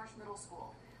Harns Marsh Middle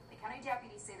School. The county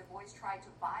deputies say the boys tried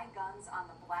to buy guns on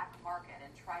the black market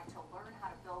and tried to learn how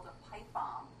to build a pipe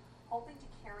bomb, hoping to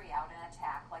carry out an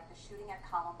attack like the shooting at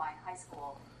Columbine High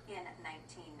School in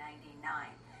 1999.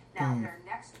 Now, their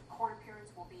next court appearance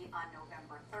will be on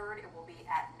November 3rd. It will be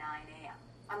at 9 a.m.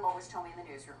 I'm Lois Tomey in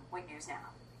the newsroom. Wig News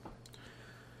Now.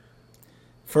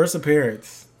 First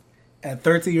appearance. At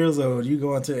 13 years old, you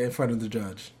go in front of the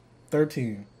judge.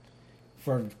 13.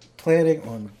 For planning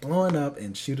on blowing up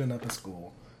and shooting up a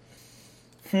school.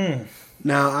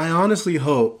 Now, I honestly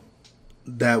hope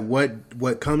that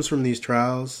what comes from these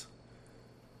trials,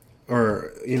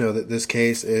 or this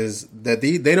case, is that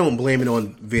they don't blame it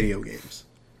on video games.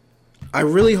 I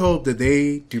really hope that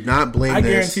they do not blame. I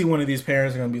guarantee one of these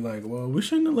parents are going to be like, "Well, we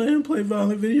shouldn't have let him play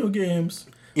violent video games."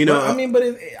 But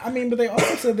they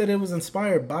also said that it was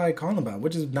inspired by Columbine,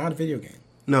 which is not a video game.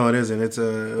 No, it isn't. That's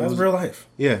real life.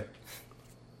 Yeah.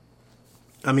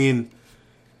 I mean,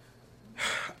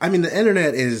 the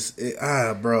internet is,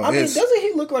 bro. I mean, doesn't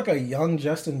he look like a young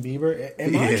Justin Bieber?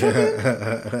 Am I tripping?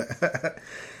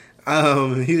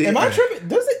 Am I tripping?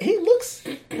 He looks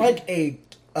like a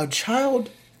child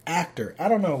actor? I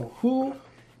don't know who.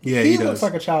 Yeah, he does. looks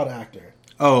like a child actor.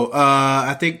 Oh,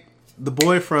 I think the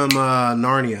boy from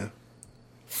Narnia.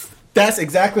 That's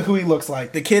exactly who he looks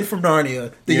like. The kid from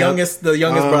Narnia, the youngest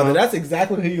brother. That's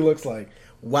exactly who he looks like.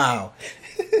 Wow.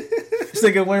 This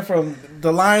nigga went from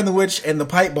The Lion, the Witch, and the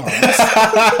pipe bomb.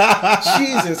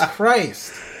 Jesus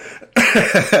Christ.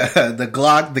 The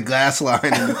Glock, the glass line,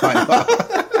 and the pipe bomb.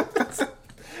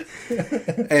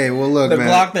 Hey, well, look, the man.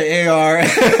 The Glock, the AR,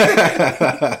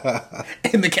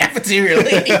 and the cafeteria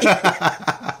lady.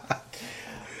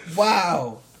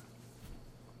 Wow.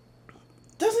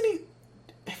 Doesn't he?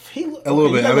 If he look, a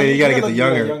little bit. I mean, you gotta get the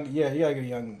younger. You gotta get a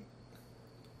young.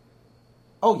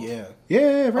 Oh yeah.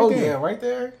 Yeah, right there. Yeah, right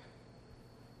there.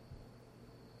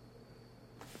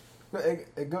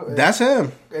 That's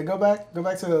him. Go back to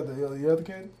the other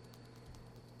kid.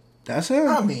 That's him.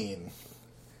 I mean,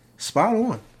 spot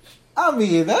on. I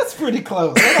mean, that's pretty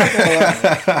close. I'm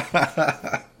not gonna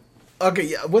lie. Okay,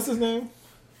 yeah. What's his name?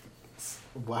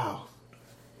 Wow.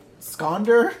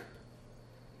 Skonder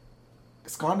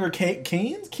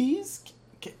Keys?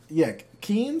 Yeah,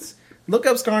 Keynes. Look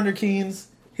up Skonder Keynes.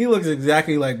 He looks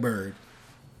exactly like Bird.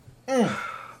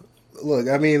 Look,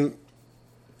 I mean,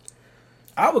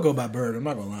 I would go by Bird. I'm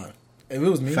not gonna lie. If it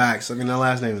was me, facts. I mean, that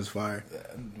last name is fire.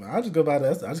 I just go by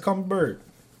that. I just call him Bird.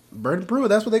 Bird and Pruitt.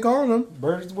 That's what they call him.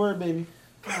 Bird is the word, baby.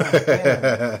 God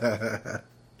damn.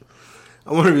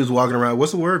 I wonder if he was walking around.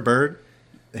 What's the word, Bird?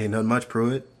 Ain't nothing much,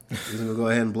 Pruitt. He's gonna go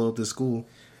ahead and blow up this school.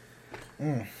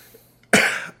 I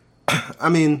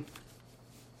mean,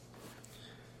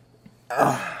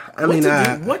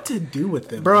 what to do with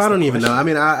them, bro? I don't even know. I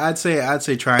mean, I'd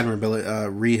say try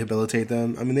and rehabilitate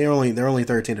them. I mean, they're only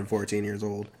 13 and 14 years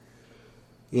old.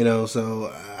 You know,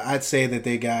 so I'd say that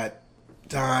they got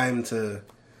time to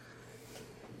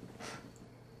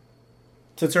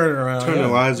turn it around, turn their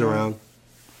lives around.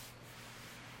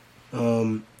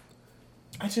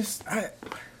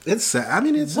 It's sad. I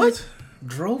mean, it's what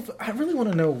drove. I really want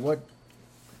to know what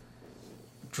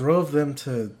drove them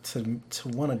to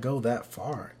want to go that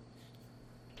far.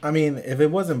 I mean, if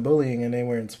it wasn't bullying and they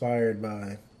were inspired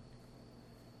by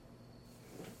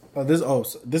this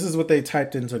is what they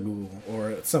typed into Google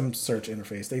or some search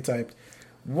interface. They typed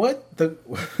what the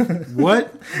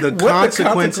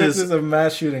consequences of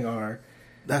mass shooting are.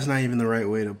 That's not even the right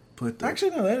way to put that.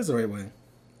 Actually, no, that is the right way.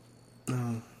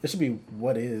 It should be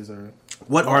what is or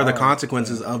what are the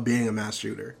consequences of being a mass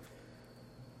shooter?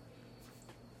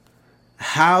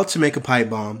 How to make a pipe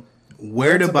bomb,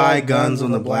 where to buy guns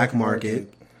on the black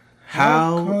market,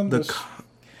 how the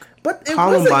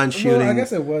Columbine shooting I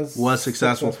guess it was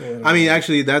successful. I mean,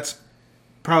 actually, that's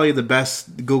probably the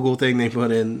best Google thing they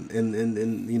put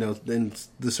in you know in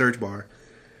the search bar.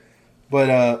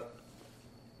 But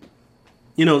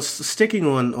you know, sticking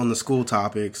on the school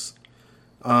topics,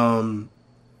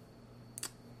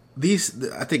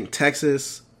 these I think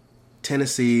Texas,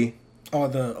 Tennessee. Oh,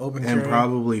 the open and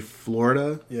probably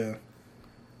Florida. Yeah,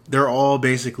 they're all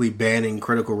basically banning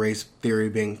critical race theory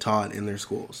being taught in their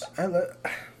schools.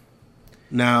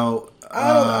 Now,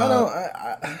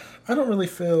 I don't really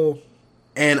feel,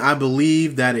 and I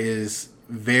believe that is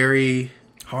very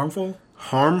harmful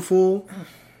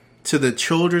to the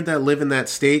children that live in that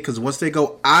state. Because once they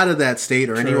go out of that state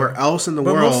or anywhere else in the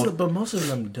world, but most of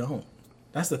them don't.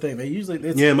 That's the thing. They usually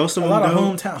most of a them lot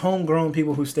don't. of homegrown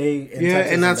people who stay in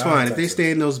Texas and that's fine. If they Texas.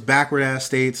 stay in those backward ass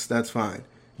states, that's fine.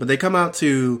 But they come out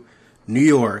to New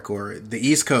York or the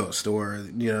East Coast or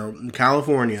you know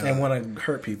California and want to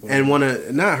hurt people and want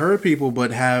to not hurt people,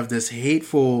 but have this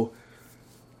hateful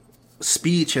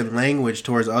speech and language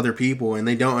towards other people, and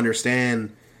they don't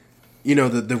understand, you know,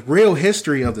 the real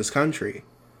history of this country.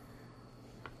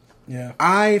 Yeah,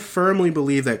 I firmly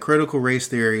believe that critical race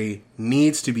theory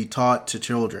needs to be taught to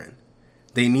children.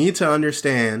 They need to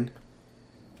understand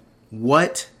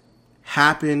what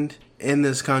happened in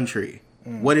this country,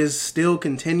 what is still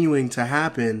continuing to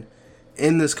happen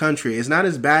in this country. It's not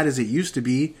as bad as it used to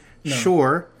be,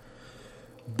 sure,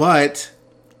 but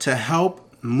to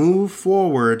help move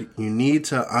forward, you need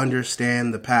to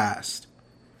understand the past.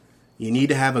 You need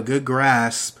to have a good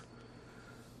grasp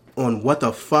on what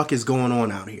the fuck is going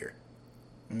on out here.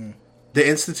 The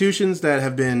institutions that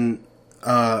have been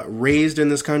raised in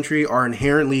this country are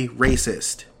inherently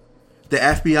racist. The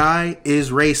FBI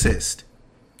is racist.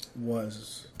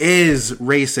 Is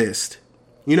racist.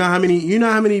 You know how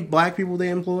many black people they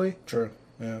employ? True.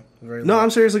 Yeah. Very No, low.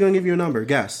 I'm seriously going to give you a number.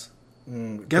 Guess.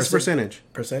 Guess percentage.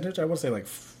 Percentage? I would say like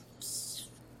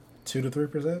 2 to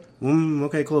 3%.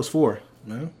 Okay, close. 4.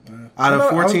 No. Out of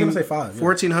 14, I was going to say 5. Yeah.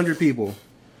 1,400 people,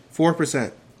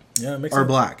 4% Yeah, it makes are sense.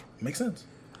 black. Makes sense.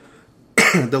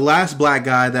 The last black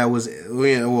guy that was,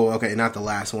 well, okay, not the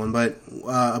last one, but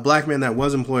a black man that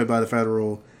was employed by the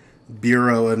Federal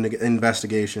Bureau of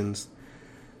Investigations,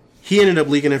 he ended up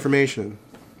leaking information.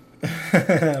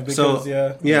 Because,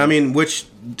 I mean, which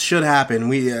should happen.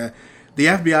 The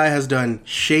FBI has done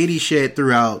shady shit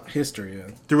throughout history,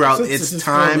 throughout its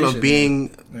time of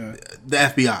being the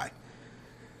FBI.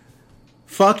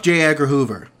 Fuck J. Edgar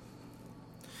Hoover.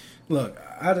 Look,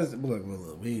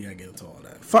 we gotta get into all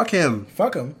that. Fuck him.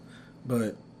 Fuck him.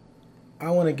 But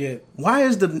I want to get. Why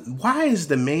is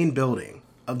the main building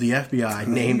of the FBI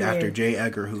named after J.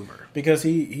 Edgar Hoover? Because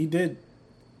he did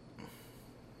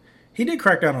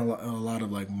crack down on a lot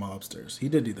of like mobsters. He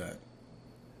did do that.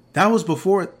 That was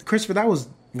before Christopher. That was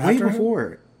way After him?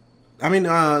 before. I mean, the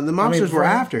mobsters were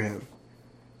after him.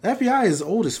 The FBI is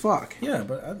old as fuck. Yeah,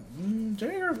 but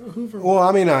J. Edgar Hoover. Well,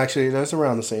 I mean, actually, that's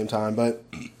around the same time. But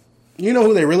You know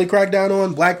who they really cracked down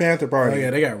on? Black Panther Oh Party.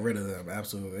 yeah, they got rid of them.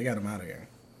 Absolutely, they got them out of here.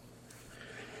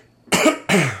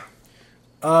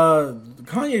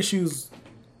 Kanye shoes.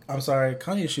 I'm sorry,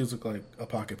 Kanye shoes look like a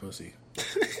pocket pussy.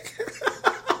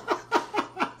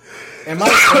 Am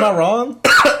I wrong?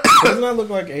 Doesn't that look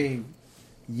like a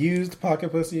used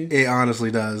pocket pussy? It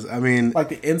honestly does. I mean, Like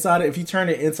the inside, if you turn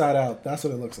it inside out, that's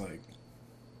what it looks like.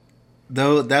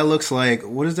 though that looks like,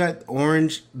 what is that?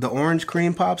 The orange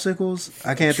cream popsicles?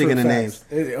 I can't think of the names.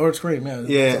 Orange cream, man.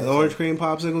 Yeah, the orange cream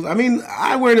popsicles. I mean,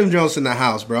 I wear them Jones in the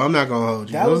house, bro. I'm not gonna hold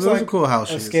you. That Those looks like are cool house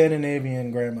a shoes.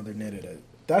 Scandinavian grandmother knitted it.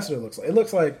 That's what it looks like. It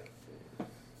looks like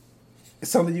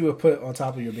it's something you would put on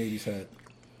top of your baby's head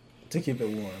to keep it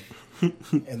warm.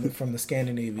 And from the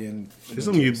Scandinavian. It's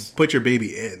something you winters. put your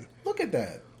baby in. Look at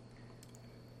that.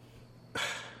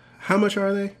 How much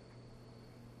are they?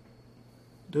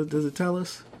 Does it tell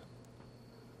us?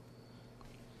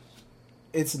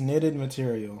 It's knitted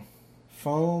material.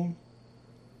 Foam.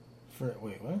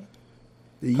 Wait, what?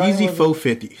 The Kanye Yeezy was- Faux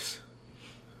 50s.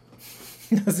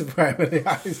 That's probably what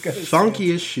I was gonna say.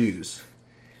 Funkiest shoes.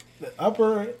 The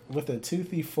upper with a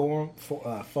toothy foam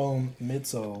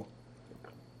midsole,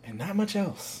 and not much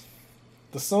else.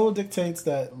 The sole dictates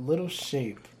that little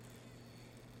shape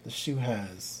the shoe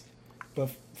has,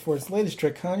 but for its latest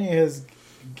trick, Kanye is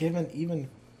going even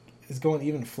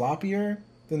floppier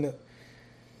than the.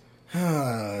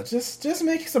 Just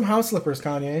make some house slippers,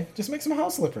 Kanye. Just make some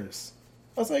house slippers.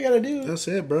 That's all you gotta do. That's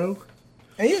it, bro.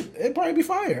 And it'd probably be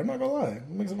fire. I'm not gonna lie.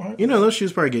 Make some hard. You know, those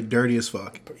shoes probably get dirty as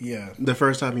fuck Yeah. the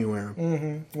first time you wear them.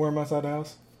 Mm-hmm. Wear them outside the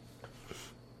house.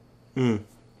 Mm.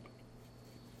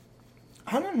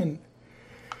 I don't even.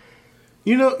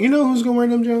 You know who's gonna wear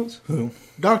them Jones? Who?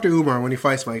 Dr. Umar when he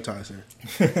fights Mike Tyson.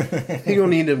 He gonna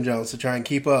need them Jones to try and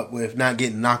keep up with not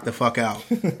getting knocked the fuck out.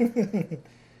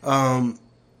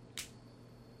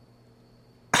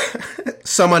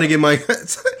 Somebody get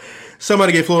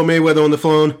Floyd Mayweather on the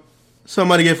phone.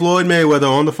 Somebody get Floyd Mayweather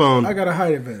on the phone. I got a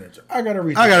height advantage. I got a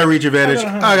reach. I got a reach advantage.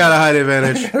 I got a height I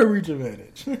advantage. got a reach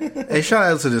advantage. Hey, shout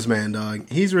out to this man, dog.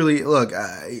 He's really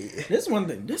This one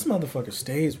thing. This motherfucker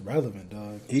stays relevant,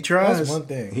 dog. he tries. That's one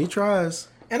thing. He tries.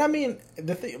 And I mean,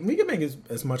 the thing we can make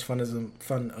as much fun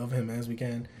of him as we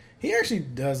can. He actually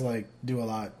does do a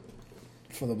lot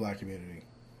for the black community.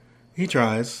 He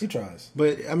tries. He tries.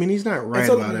 But I mean, he's not right And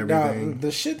so, about now, everything.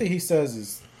 the shit that he says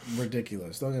is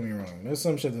ridiculous. Don't get me wrong. There's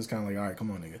some shit that's kind of like, all right,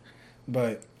 come on, nigga.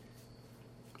 But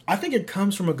I think it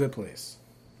comes from a good place.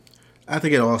 I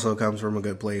think it also comes from a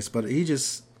good place, but he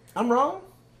just I'm wrong?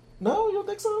 No, you don't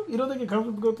think so? You don't think it comes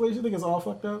from a good place? You think it's all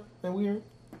fucked up and weird?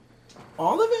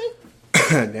 All of it?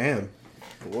 damn.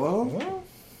 Well, Well,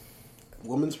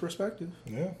 woman's perspective.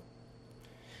 yeah.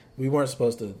 We weren't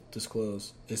supposed to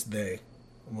disclose it's they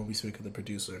when we speak of the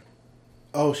producer.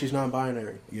 Oh, she's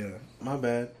non-binary. Yeah, My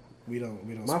bad. we don't.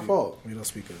 My fault. We don't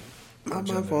speak of My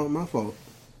gender. fault. My fault.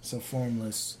 It's a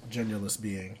formless, genderless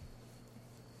being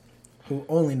who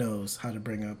only knows how to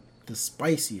bring up the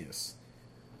spiciest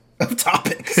of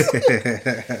topics.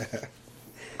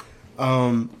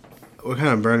 We're kind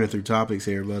of burning through topics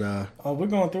here, but Oh, we're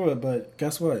going through it, but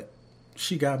guess what?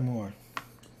 She got more.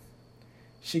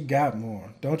 She got more.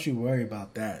 Don't you worry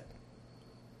about that.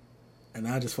 And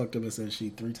I just fucked up and said she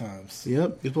 3 times.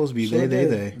 yep, you're supposed to be Sure they.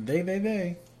 did.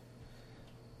 They.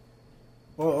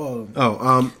 Oh,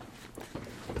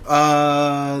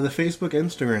 The Facebook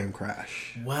Instagram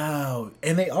crash. wow.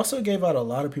 And they also gave out a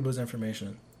lot of people's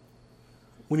information.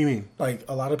 What do you mean? Like,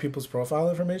 a lot of people's profile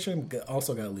information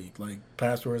also got leaked. Like,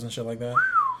 passwords and shit like that.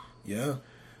 Yeah.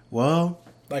 Well,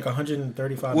 Like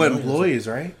 135 what million. employees,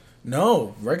 right?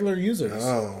 No, regular users.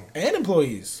 Oh. And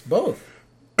employees. Both.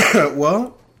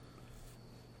 Well,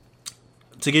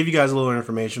 to give you guys a little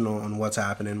information on what's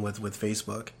happening with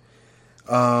Facebook,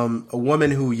 a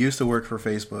woman who used to work for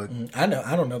Facebook, I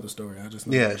don't know the story. I just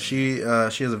know. yeah, she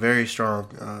has a very strong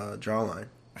jawline.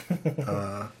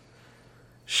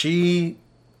 She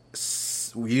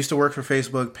used to work for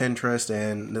Facebook, Pinterest,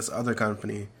 and this other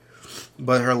company,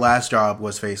 but her last job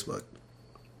was Facebook.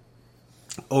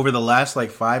 Over the last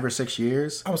 5 or 6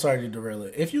 years, I'm sorry to derail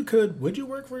it. If you could, would you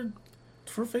work for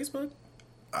Facebook?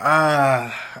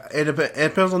 it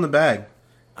depends on the bag.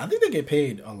 I think they get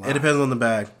paid a lot. It depends on the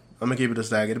bag. I'm gonna keep it a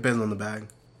stack. It depends on the bag.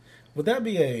 Would that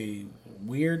be a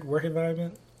weird work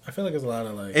environment? I feel like there's a lot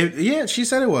of Yeah, she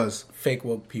said it was. fake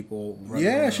woke people. running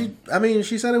Yeah, around.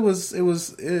 she said it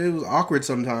was awkward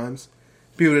sometimes.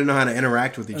 People didn't know how to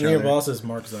interact with each And your other. boss is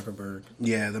Mark Zuckerberg.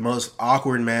 Yeah, the most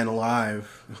awkward man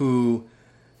alive, who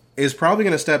is probably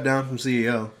going to step down from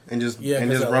CEO and just Yeah,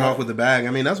 'cause run a lot- off with the bag. I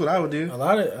mean, that's what I would do. A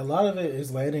lot of it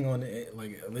is landing on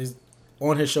at least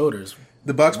on his shoulders.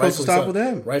 The buck's supposed to Rightfully stop so. with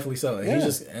him. Rightfully so. And Yeah. he's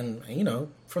just, and you know,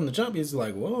 from the jump, he's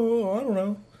like, whoa, I don't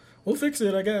know. We'll fix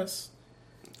it, I guess.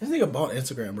 This nigga bought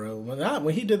Instagram, bro.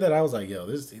 When he did that, I was like, yo,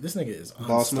 this nigga is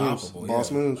Boss moves. unstoppable.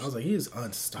 Boss Yeah. moves. I was like, he is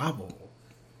unstoppable.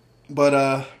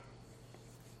 But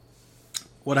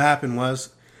what happened was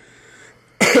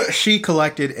she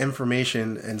collected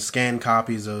information and scanned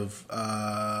copies of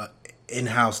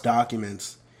in-house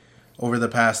documents over the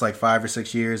past like 5 or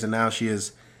 6 years, and now she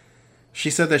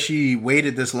said that she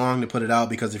waited this long to put it out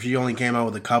because if she only came out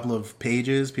with a couple of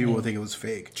pages, people would think it was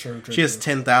fake. True, she has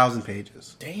 10,000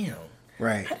 pages. Damn.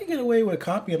 Right. How do you get away with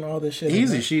copying all this shit?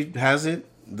 Easy. She has it.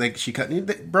 Like she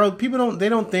cut. Bro, people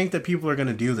don't think that people are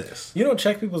gonna do this. You don't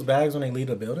check people's bags when they leave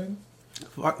a building?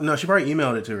 No, she probably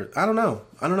emailed it to her. I don't know.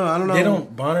 They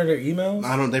don't monitor their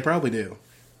emails? They probably do.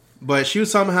 But she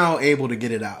was somehow able to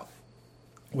get it out.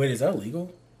 Wait, is that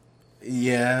legal?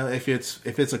 Yeah, if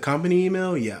it's a company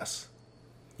email, yes.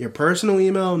 Your personal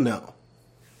email, no.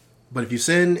 But if you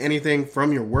send anything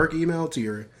from your work email to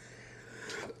your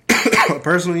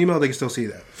personal email, they can still see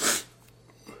that.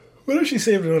 What if she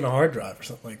saved it on a hard drive or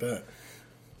something like that?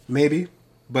 Maybe,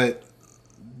 but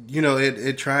you know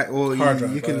it try. Well, Hard you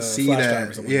drive, can see flash drive that.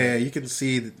 or something Yeah, like that. you can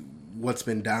see what's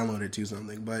been downloaded to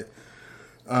something. But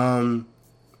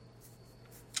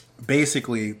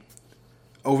basically,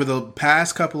 over the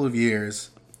past couple of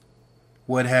years,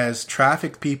 what has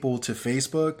trafficked people to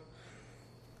Facebook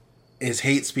is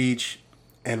hate speech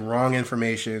and wrong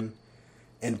information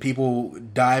and people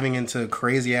diving into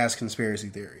crazy ass conspiracy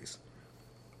theories.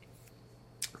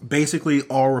 Basically,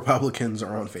 all Republicans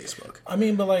are on Facebook. I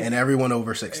mean, but like, And everyone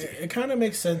over 60. it kind of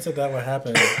makes sense that would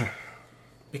happen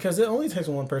because it only takes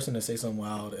one person to say something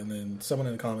wild, and then someone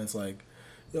in the comments like,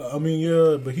 "Yeah, I mean,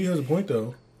 yeah, but he has a point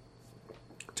though."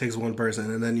 Takes one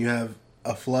person, and then you have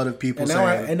a flood of people And now,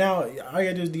 saying, all I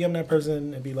gotta do is DM that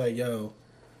person and be like, "Yo,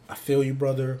 I feel you,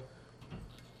 brother.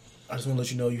 I just want to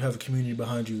let you know you have a community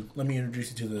behind you. Let me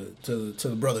introduce you to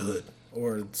the brotherhood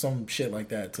or some shit like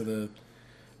that, to the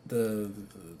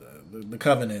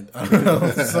covenant. I don't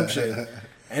know, some shit."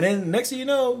 And then next thing you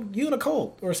know, you in a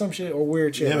cult or some shit or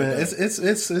weird shit. yeah, like man, that.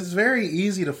 it's very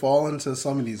easy to fall into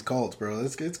some of these cults, bro.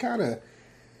 It's kind of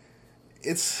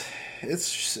it's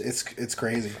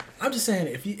crazy. I'm just saying,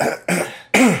 if you,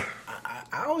 I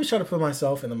always try to put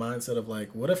myself in the mindset of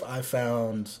like, what if I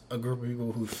found a group of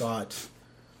people who thought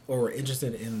or were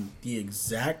interested in the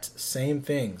exact same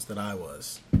things that I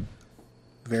was,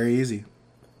 Very easy.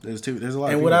 There's a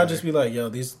lot. and of would people I out just there. be like, yo,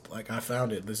 these, like, I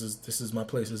found it. This is my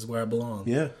place. This is where I belong.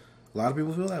 Yeah, a lot of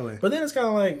people feel that way. But then it's kind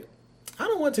of like, I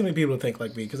don't want too many people to think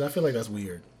like me because I feel like that's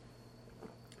weird.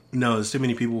 No, there's too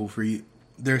many people for you.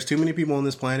 There's too many people on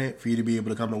this planet for you to be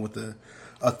able to come up with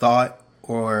a thought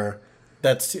or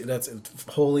That's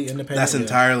wholly independent. that's Yeah.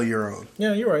 entirely your own.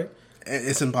 Yeah, you're right.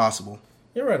 It's impossible.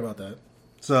 You're right about that.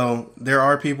 So there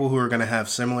are people who are going to have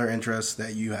similar interests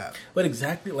that you have. But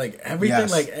exactly, like everything,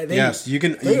 Yes. like Yes, you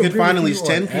can they agree find with at least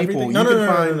you on 10 people. everything. You can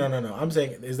find- No. I'm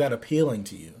saying, is that appealing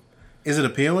to you? Is it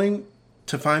appealing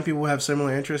to find people who have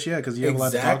similar interests? Yeah, because you have a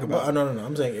lot to talk about. No.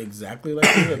 I'm saying exactly like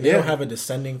you. Like, they Yeah. don't have a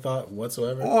descending thought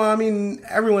whatsoever. Well, I mean,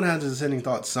 everyone has a dissenting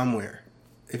thought somewhere.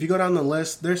 If you go down the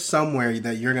list, there's somewhere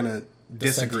that you're going to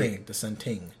disagree.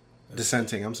 Dissenting,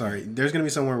 I'm sorry. There's going to be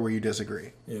somewhere where you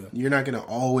disagree. Yeah. You're not going to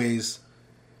always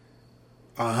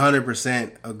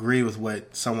 100% agree with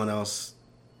what someone else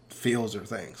feels or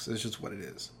thinks. It's just what it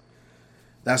is.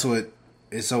 That's what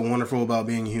is so wonderful about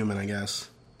being human, I guess.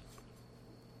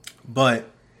 But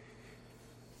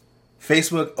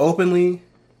Facebook openly,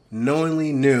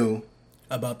 knowingly knew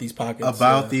About these pockets.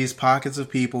 about these pockets of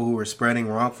people who were spreading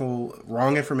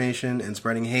wrong information and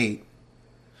spreading hate,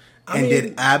 and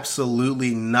did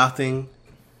absolutely nothing.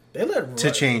 They let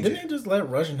to change Didn't it. they just let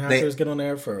Russian hackers get on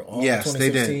there for all Yes, of they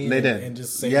 2016? did. They did. And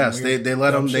just say Yes, weird, they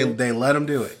let dumb them. shit? They let them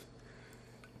do it.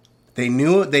 They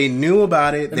knew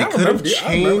about it. And They I could have remember-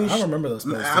 changed. I remember those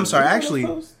posts. I'm sorry, You remember actually,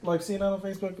 those posts? Like seeing that on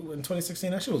Facebook in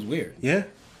 2016, that shit was weird. yeah,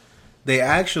 they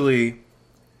actually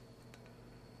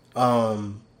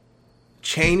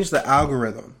changed the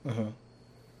algorithm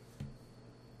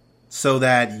so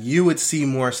that you would see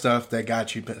more stuff that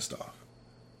got you pissed off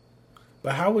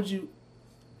But how would you?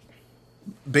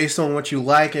 based on what you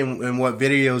like and what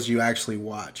videos you actually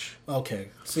watch. Okay,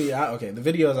 see, the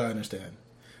videos I understand,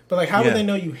 but like, how Yeah. would they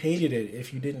know you hated it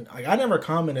if you didn't? Like, I never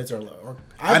commented or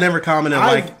I never commented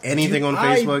like anything on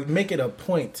Facebook. I make it a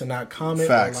point to not comment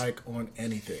Facts. or like on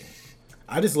anything.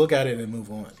 I just look at it and move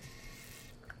on.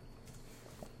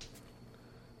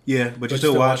 Yeah, but you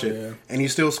still watch it. yeah. And you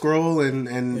still scroll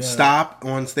and Yeah. stop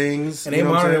on things. And they you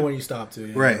know what I'm monitor saying? when you stop too.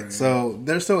 Yeah, Right. So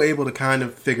they're still able to kind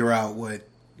of figure out what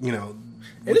you know.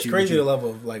 It is crazy the level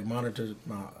of like monitor.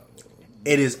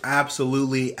 It is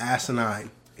absolutely asinine.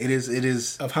 It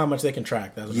is Of how much they can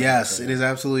track. That's what yes, it is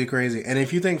absolutely crazy. And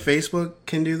if you think Facebook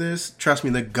can do this, trust me,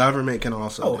 the government can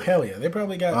also. Oh do it. hell yeah! They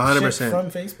probably got 100%. shit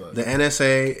from Facebook. The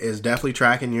NSA is definitely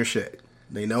tracking your shit.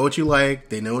 They know what you like.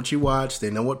 They know what you watch. They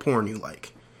know what porn you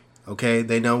like. Okay,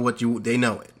 they know They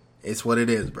know it. It's what it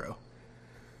is, bro.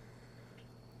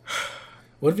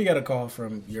 What if you got a call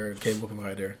from your cable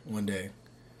provider one day?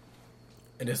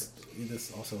 And this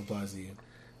also applies to you.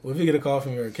 What if you get a call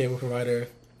from your cable provider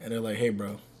and they're like, "Hey,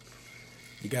 bro,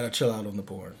 you gotta chill out on the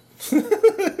porn."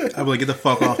 I'm like, get the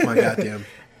fuck off my goddamn.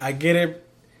 I get it,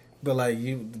 but like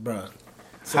bro.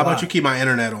 How about you keep my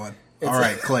internet on? All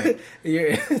right, Clay.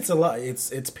 It's a lot.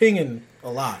 It's pinging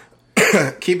a lot.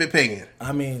 Keep it pinging.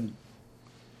 I mean,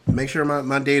 make sure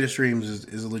my data streams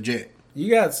is legit.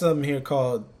 You got something here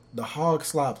called the Hog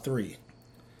Slop 3.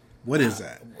 What is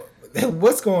that?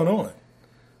 What's going on?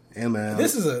 Yeah, man.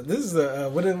 This is a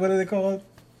what are they called?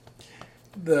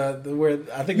 The where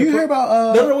I think you hear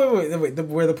about wait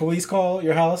where the police call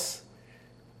your house.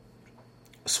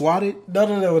 Swatted? No.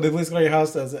 When the police call your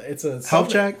house, it's a health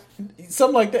check,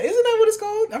 something like that. Isn't that what it's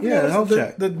called? Yeah, health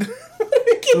check. The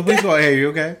police call. Hey, you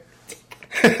okay?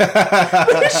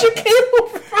 Where's your cable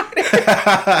provider?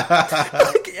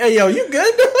 Hey, yo, you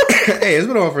good? Hey, it's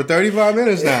been on for 35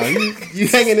 minutes now. You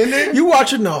hanging in there? You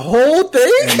watching the whole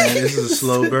thing? Hey, man, this is a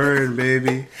slow burn,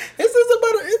 baby. This is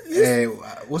about. Hey,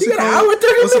 what's it called? Hour,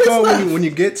 what's it called when you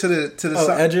get to the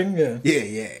side? Edging? Yeah.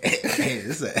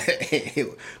 Hey,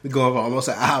 we going for almost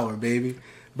an hour, baby.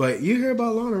 But you hear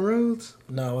about Lana Rhodes?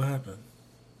 No, what happened?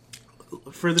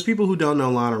 For the people who don't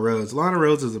know Lana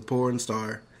Rhodes is a porn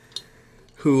star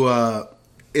who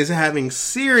is having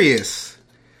serious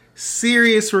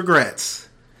regrets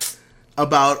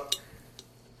about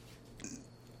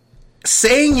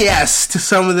saying yes to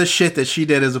some of the shit that she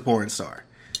did as a porn star.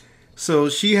 So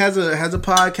she has a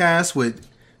podcast with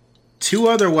two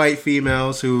other white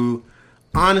females who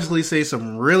honestly say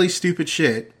some really stupid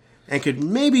shit and could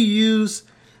maybe use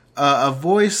a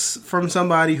voice from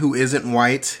somebody who isn't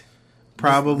white.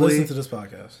 Probably listen to this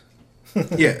podcast.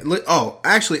 Yeah. Oh,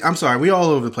 actually, I'm sorry. We all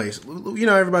over the place. You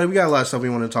know, everybody, we got a lot of stuff we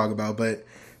want to talk about, but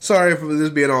sorry for this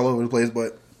being all over the place,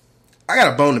 but I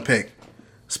got a bone to pick.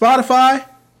 Spotify,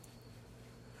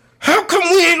 how come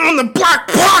we ain't on the Black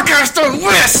Podcaster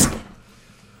list?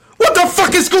 What the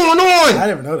fuck is going on? I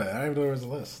didn't know that. I didn't know there was a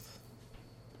list.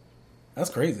 That's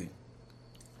crazy.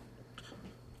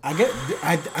 I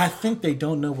think they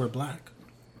don't know we're black.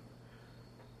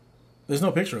 There's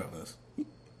no picture of us.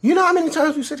 You know how many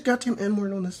times we said goddamn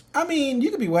N-word on this? I mean,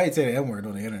 you could be white and say the N-word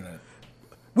on the internet.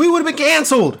 We would have been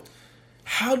canceled.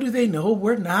 How do they know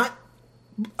we're not?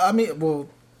 I mean,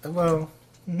 well.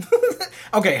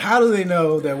 Okay, how do they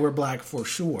know that we're black for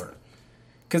sure?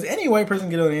 Because any white person can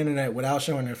get on the internet without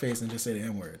showing their face and just say the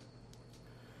N-word.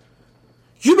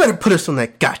 You better put us on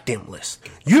that goddamn list.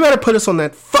 You better put us on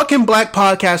that fucking Black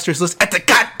Podcasters list at the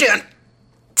goddamn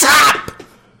top.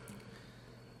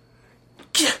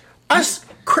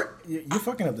 You're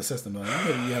fucking up the system, though.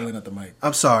 You're yelling at the mic.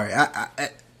 I'm sorry.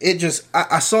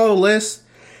 I saw the list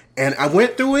and I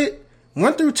went through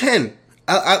 10.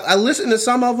 I listened to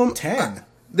some of them. 10?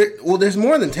 There's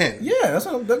more than 10. Yeah, that's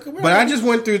what I'm looking at. But I just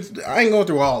went through, I ain't going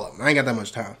through all of them. I ain't got that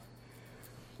much time.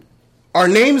 Our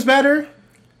name's better.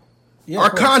 Yeah, our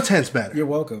content's better. You're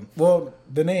welcome. Well,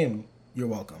 the name, you're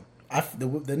welcome.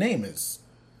 The name is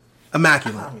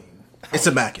immaculate. I mean, it's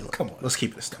immaculate. Come on. Let's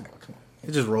keep it a step. Come on.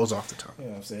 It just rolls off the tongue. You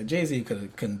know what I'm saying? Jay-Z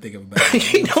couldn't think of a better name.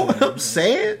 You know what I'm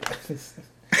saying?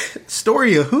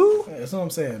 Story of who? Yeah, that's what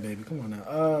I'm saying, baby. Come on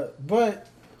now. But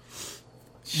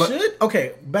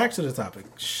okay, back to the topic.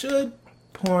 Should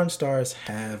porn stars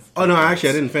have? Oh no, actually,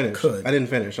 I didn't finish. I didn't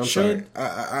finish. I'm sorry.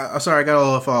 I'm sorry. I got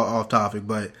all off topic,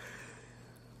 but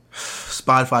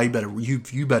Spotify,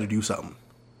 you better do something.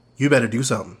 You better do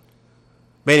something.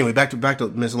 But anyway, back to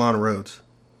Miss Lana Rhodes.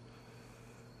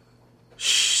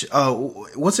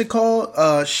 What's it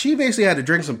called? She basically had to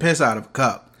drink some piss out of a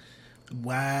cup.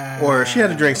 Wow. Or she had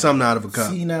to drink something out of a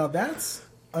cup. See, now that's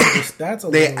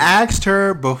They asked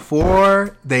her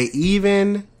before they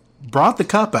even brought the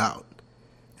cup out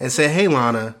and said, "Hey,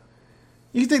 Lana,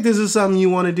 you think this is something you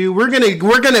want to do? We're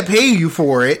gonna pay you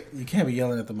for it." You can't be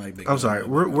yelling at the mic, big. I'm sorry.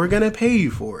 We're gonna pay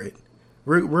you for it.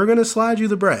 We're gonna slide you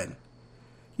the bread.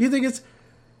 You think it's?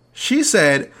 She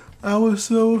said, "I was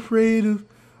so afraid of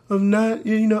not.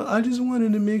 You know, I just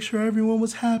wanted to make sure everyone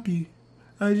was happy.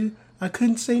 I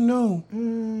couldn't say no.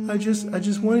 I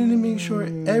just wanted to make sure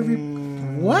every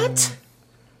what?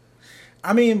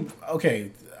 I mean,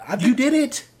 okay, you did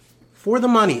it for the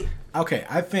money. Okay,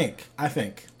 I think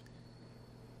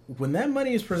when that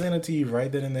money is presented to you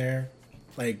right then and there,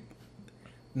 like,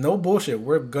 no bullshit.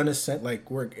 We're gonna send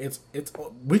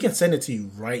we can send it to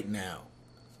you right now.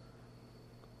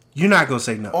 You're not gonna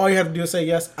say no. All you have to do is say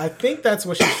yes. I think that's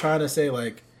what she's trying to say.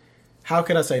 Like, how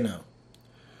could I say no?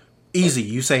 Easy.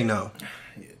 You say no.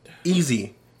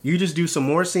 Easy. You just do some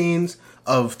more scenes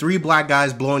of 3 black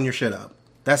guys blowing your shit up.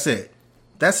 That's it.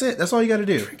 That's it. That's all you got to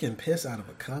do. Freaking piss out of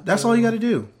a cup. That's all you got to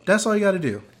do. That's all you got to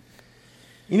do.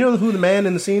 You know who the man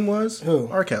in the scene was? Who?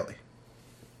 R. Kelly.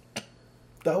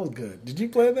 That was good. Did you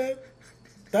play that?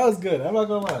 That was good. I'm not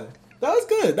gonna lie. That was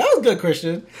good. That was good,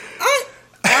 Christian.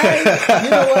 You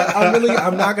know what?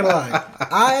 I'm not gonna lie.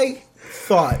 I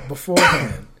thought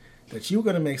beforehand that you were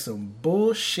gonna make some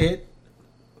bullshit,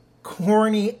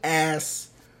 corny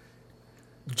ass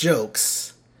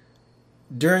jokes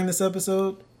during this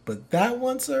episode, but that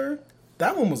one, sir,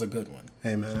 that one was a good one.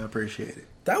 Hey man, I appreciate it.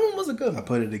 That one was a good one. I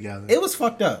put it together. It was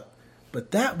fucked up, but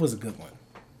that was a good one.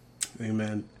 Hey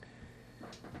man,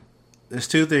 there's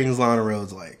 2 things Lana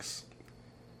Rhoades likes: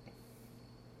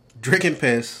 drinking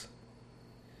piss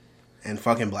and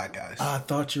fucking black guys. I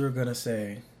thought you were gonna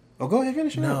say. Oh, go ahead,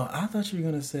 finish it. No, I thought you were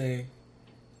gonna say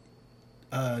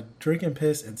drinking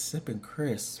piss and sipping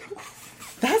crisp.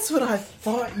 That's what I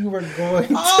thought you were going to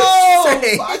say.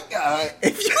 Oh my god!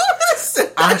 If you would have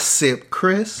said I sip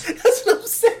Chris. that's what I'm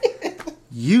saying.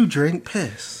 You drink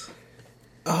piss.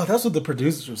 Oh, that's what the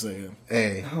producers were saying.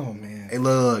 Hey. Oh man. Hey,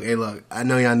 look. I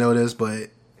know y'all know this, but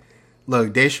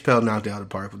look, Dave Chappelle knocked it out of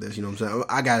the park with this. You know what I'm saying?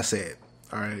 I gotta say it.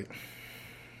 All right.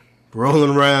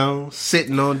 Rolling around,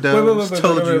 sitting on doves.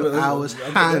 Told you I was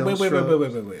high on Wait.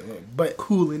 But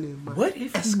cooling in my what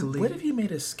if Escalade. what if he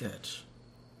made a sketch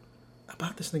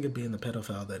about this nigga being the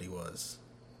pedophile that he was?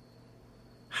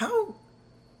 How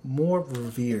more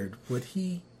revered would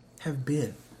he have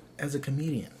been as a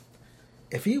comedian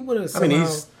if he would have somehow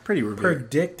he's pretty revered.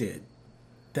 predicted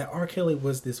that R. Kelly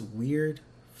was this weird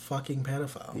fucking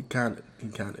pedophile? He kind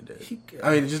of did.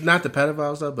 I mean, just not the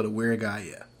pedophile stuff, but a weird guy.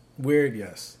 Yeah. Weird,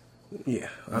 yes. Yeah.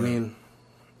 I mean,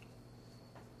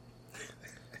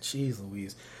 Jeez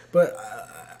Louise. But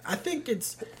I think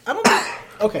it's... I don't think...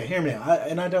 Okay, hear me out.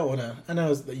 I don't want to... I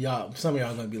know y'all, some of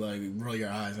y'all going to be like, roll your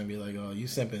eyes and be like, oh, you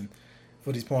simping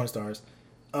for these porn stars.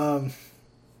 I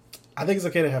think it's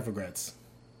okay to have regrets.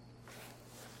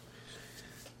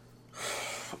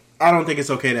 I don't think it's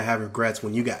okay to have regrets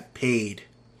when you got paid.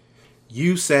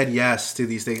 You said yes to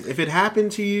these things. If it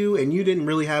happened to you and you didn't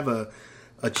really have a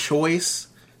choice,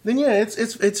 then yeah,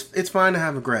 it's fine to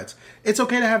have regrets. It's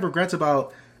okay to have regrets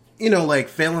about, like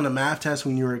failing a math test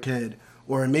when you were a kid,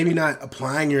 or maybe not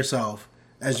applying yourself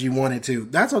as you wanted to.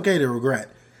 That's okay to regret.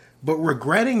 But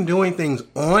regretting doing things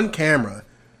on camera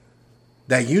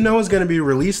that you know is going to be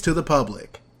released to the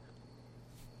public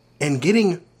and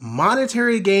getting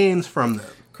monetary gains from them.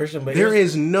 Christian, but there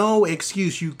is no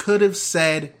excuse. You could have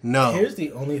said no. Here's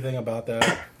the only thing about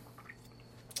that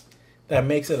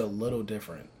makes it a little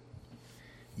different.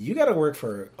 You got to work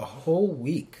for a whole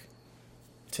week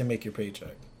to make your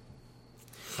paycheck.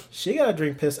 She got to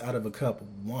drink piss out of a cup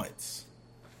once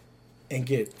and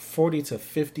get $40,000 to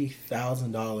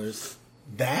 $50,000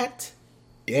 that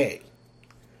day.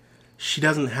 She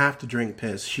doesn't have to drink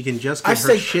piss. She can just get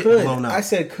her shit blown up. I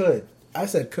said could.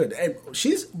 And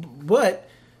she's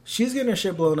getting her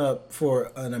shit blown up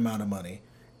for an amount of money.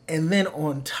 And then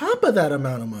on top of that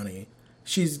amount of money,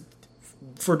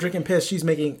 for drinking piss, she's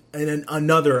making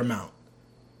another amount.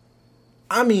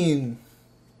 I mean,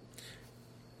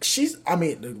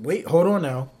 wait, hold on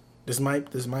now. This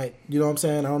might, you know what I'm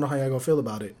saying? I don't know how y'all gonna feel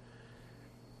about it.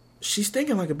 She's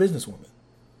thinking like a businesswoman.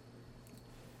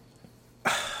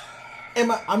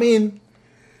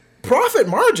 Profit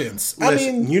margins.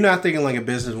 Listen, you're not thinking like a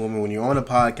businesswoman when you're on a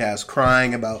podcast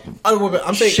crying about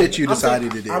shit you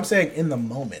decided to do. I'm saying in the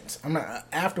moment. I'm not.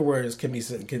 Afterwards, can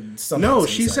something? No,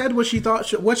 she said what she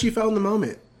thought, what she felt in the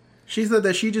moment. She said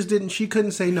that she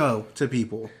couldn't say no to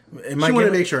people. She wanted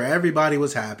to make sure everybody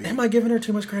was happy. Am I giving her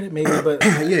too much credit? Maybe, but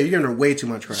yeah, you're giving her way too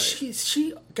much credit.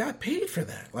 She got paid for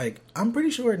that. Like, I'm pretty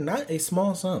sure not a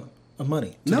small sum of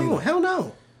money. No, hell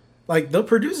no. Like, the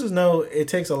producers know it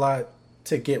takes a lot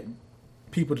to get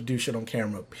people to do shit on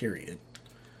camera, period.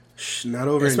 Not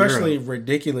over in Europe. Especially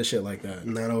ridiculous shit like that.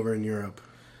 Not over in Europe.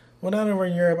 Well, not over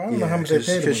in Europe. I don't know how much they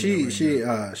paid.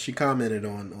 Because she commented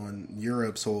on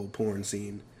Europe's whole porn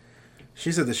scene.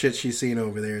 She said the shit she's seen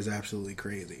over there is absolutely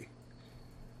crazy.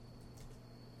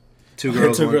 Two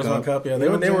girls, one cup. Yeah,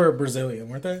 they were Brazilian,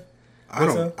 weren't they?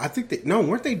 I think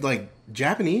weren't they like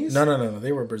Japanese? No.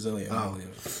 They were Brazilian. Oh.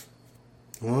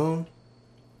 Well,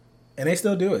 and they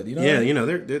still do it. You know? Yeah,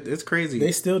 they're it's crazy.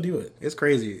 They still do it. It's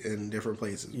crazy in different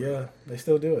places. Yeah, they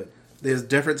still do it. There's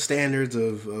different standards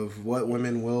of what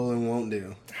women will and won't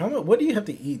do. What do you have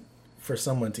to eat for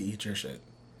someone to eat your shit?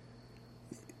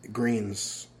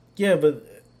 Greens. Yeah, but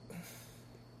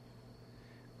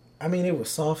I mean, it was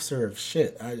soft serve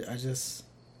shit. I just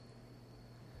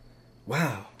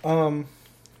wow.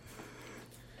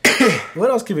 What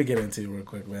else can we get into real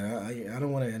quick, man? I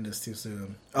don't want to end this too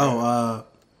soon.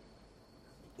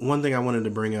 One thing I wanted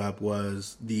to bring up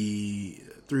was the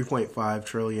 3.5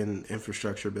 trillion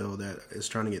infrastructure bill that is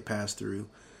trying to get passed through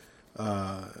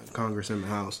Congress and the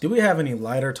House. Do we have any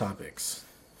lighter topics?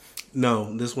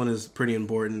 No, this one is pretty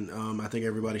important. I think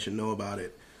everybody should know about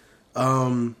it.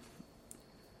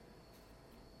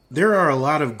 There are a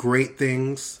lot of great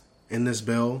things in this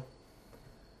bill.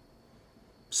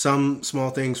 Some small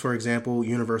things, for example,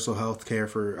 universal health care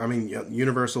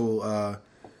universal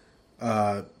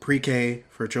pre-K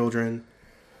for children,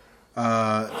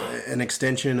 an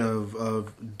extension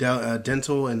of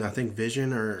dental and I think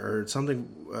vision or something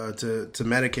to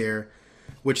Medicare,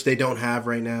 which they don't have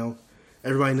right now.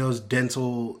 Everybody knows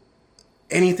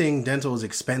anything dental is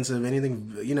expensive.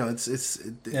 Anything, and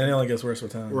it only gets worse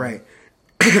with time. Right.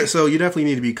 So you definitely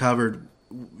need to be covered.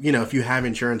 If you have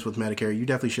insurance with Medicare, you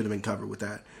definitely should have been covered with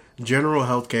that. General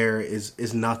health care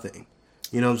is nothing.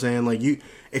 You know what I'm saying? Like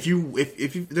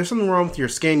if there's something wrong with your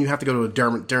skin, you have to go to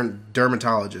a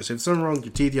dermatologist. If something wrong with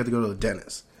your teeth, you have to go to a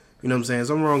dentist. You know what I'm saying? If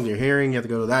something wrong with your hearing, you have to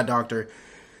go to that doctor.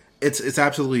 It's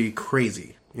absolutely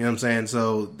crazy. You know what I'm saying?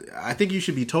 So I think you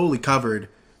should be totally covered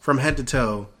from head to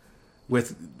toe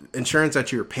with insurance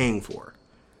that you're paying for.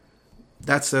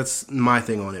 That's my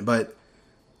thing on it. But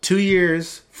 2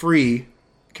 years free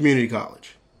community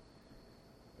college.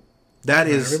 That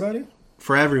For is everybody?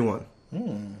 for everyone.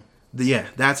 Yeah,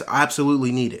 that's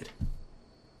absolutely needed.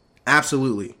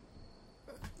 Absolutely.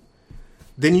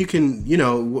 Then you can,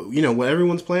 what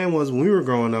everyone's plan was when we were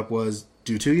growing up was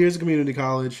do 2 years of community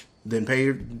college, then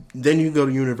you can go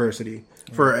to university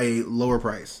for a lower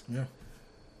price. Yeah.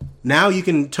 Now you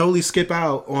can totally skip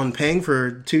out on paying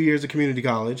for 2 years of community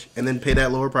college and then pay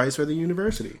that lower price for the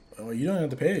university. Well, you don't have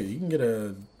to pay it. You can get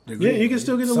a degree. Yeah, you can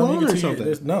still get a loan or something.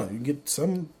 You can get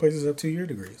some places have 2-year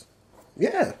degrees.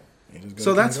 Yeah.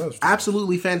 So that's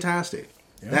absolutely fantastic.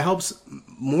 Yeah. That helps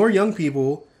more young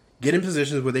people get in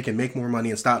positions where they can make more money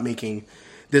and stop making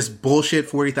this bullshit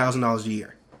 $40,000 a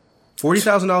year.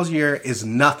 $40,000 a year is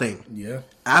nothing. Yeah.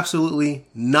 Absolutely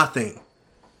nothing.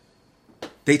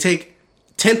 They take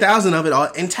 10,000 of it all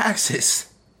in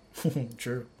taxes.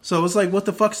 True. So it's like, what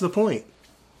the fuck's the point?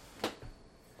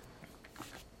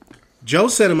 Joe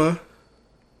Manchin,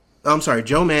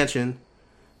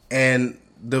 and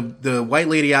the white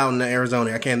lady out in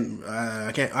Arizona. I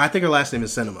think her last name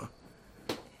is Sinema.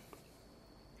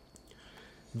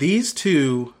 These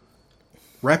two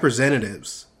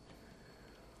representatives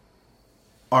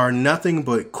are nothing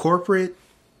but corporate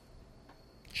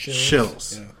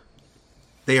shills. Yeah.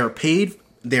 They are paid.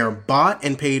 They are bought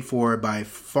and paid for by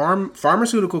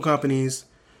pharmaceutical companies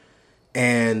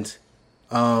and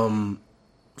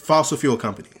fossil fuel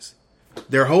companies.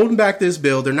 They're holding back this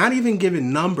bill. They're not even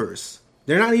giving numbers.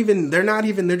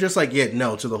 They're just like, yeah,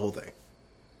 no to the whole thing.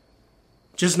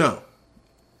 Just no.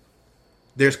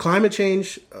 There's climate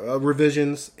change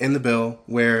revisions in the bill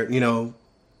where,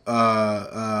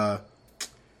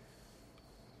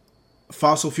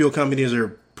 fossil fuel companies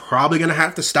are probably going to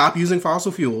have to stop using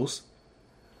fossil fuels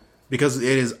because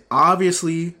it is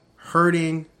obviously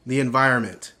hurting the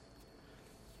environment.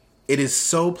 It is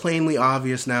so plainly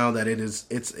obvious now that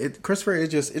Christopher, it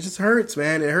just hurts,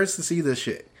 man. It hurts to see this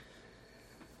shit.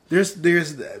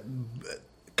 There's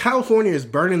California is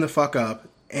burning the fuck up,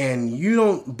 and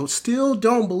you still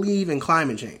don't believe in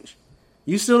climate change.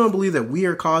 You still don't believe that we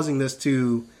are causing this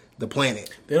to the planet.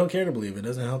 They don't care to believe it. It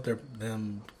doesn't help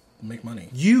them make money.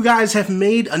 You guys have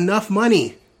made enough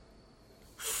money.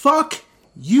 Fuck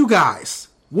you guys.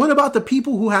 What about the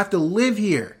people who have to live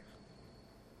here?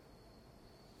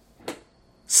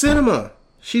 Sinema.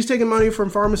 She's taking money from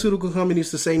pharmaceutical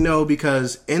companies to say no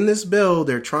because in this bill,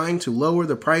 they're trying to lower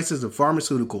the prices of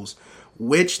pharmaceuticals,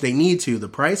 which they need to. The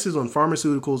prices on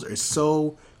pharmaceuticals are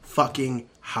so fucking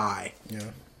high.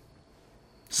 Yeah.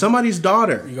 Somebody's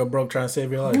daughter. You go broke trying to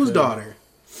save your life. Whose daughter?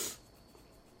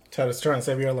 Trying to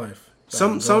save your life.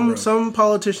 Some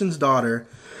politician's daughter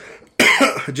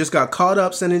just got caught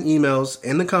up sending emails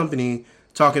in the company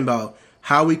talking about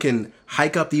how we can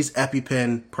hike up these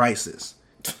EpiPen prices.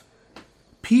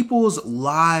 People's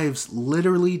lives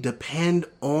literally depend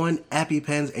on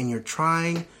EpiPens, and you're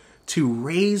trying to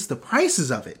raise the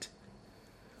prices of it.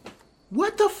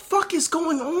 What the fuck is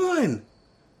going on?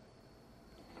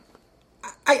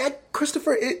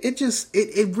 Christopher,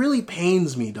 it really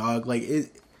pains me, dog. Like,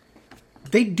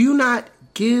 They do not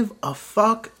give a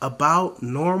fuck about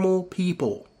normal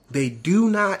people. They do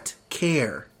not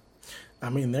care. I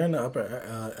mean, they're in the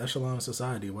upper echelon of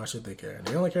society. Why should they care?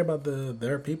 They only care about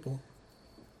their people.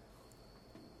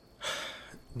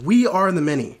 We are the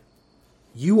many.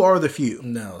 You are the few.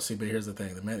 No, see, but here's the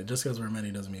thing: just because we're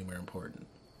many doesn't mean we're important.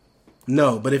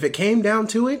 No, but if it came down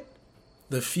to it,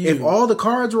 The few, if all the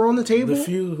cards were on the table, the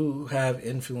few who have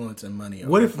influence and money.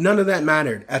 what if none of that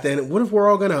mattered at the end? What if we're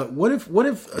all gonna? What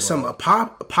if some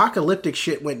apocalyptic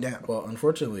shit went down? Well,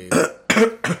 unfortunately,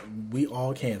 we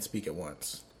all can't speak at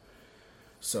once.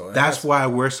 So That's why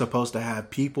we're supposed to have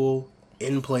people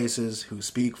in places who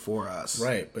speak for us.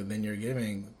 right. But then you're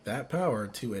giving that power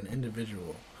to an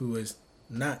individual who is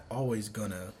not always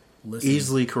gonna listen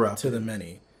Easily corrupted. to the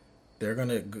many. They're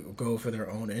gonna go for their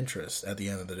own interests at the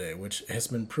end of the day, which has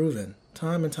been proven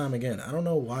time and time again. I don't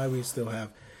know why we still have.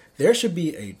 There should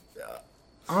be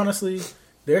honestly,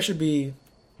 there should be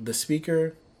the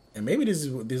speaker, and maybe this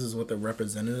is what the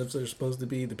representatives are supposed to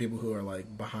be. The people who are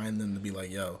like behind them to be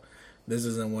like, "Yo, this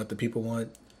isn't what the people want."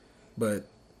 But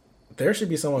there should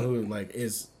be someone who like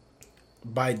is,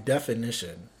 by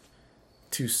definition,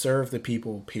 to serve the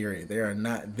people. Period. They are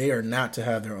not to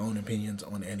have their own opinions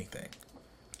on anything.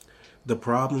 The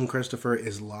problem, Christopher,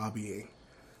 is lobbying.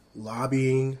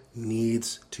 Lobbying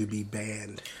needs to be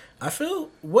banned. I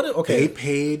feel okay. They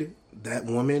paid that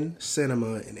woman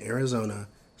Cinema in Arizona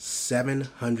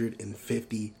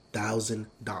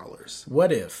 $750,000.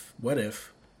 What if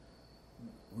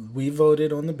we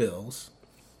voted on the bills?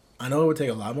 I know it would take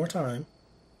a lot more time,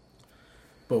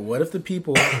 but what if the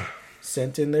people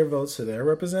sent in their votes to their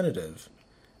representative,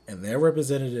 and their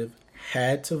representative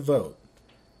had to vote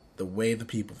the way the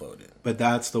people voted? But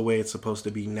that's the way it's supposed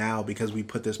to be now because we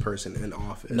put this person in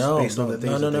office No, based on the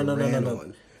things that they ran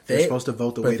on. They're supposed to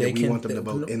vote the way that we want them to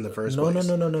vote in the first place.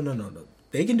 No.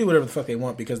 They can do whatever the fuck they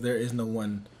want because there is no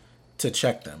one to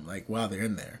check them like while they're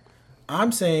in there.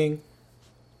 I'm saying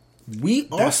we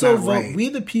also vote. Right. We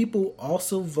the people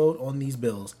also vote on these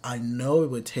bills. I know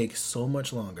it would take so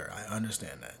much longer. I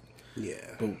understand that.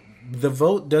 Yeah. But the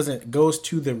vote goes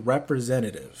to the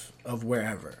representative of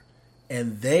wherever,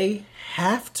 and they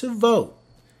have to vote.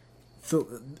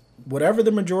 Whatever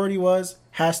the majority was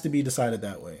has to be decided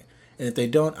that way. And if they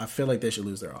don't, I feel like they should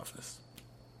lose their office.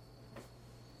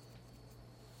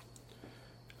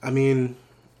 I mean,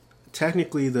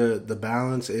 technically the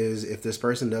balance is if this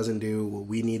person doesn't do what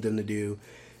we need them to do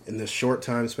in the short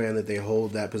time span that they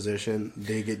hold that position,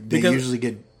 they usually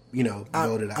get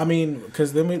voted out. I mean,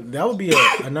 because then that would be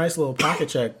a nice little pocket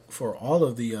check for all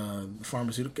of the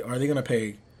pharmaceutical. Are they going to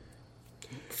pay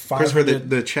Christopher,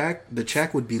 the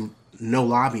check would be no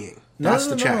lobbying. That's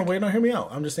the check. No, wait, no, hear me out.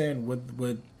 I'm just saying,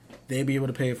 would they be able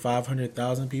to pay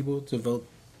 500,000 people to vote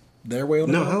their way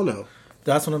on the No, vote? hell no.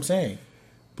 That's what I'm saying.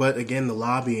 But again, the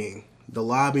lobbying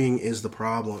is the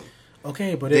problem.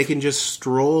 Okay, but They can just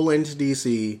stroll into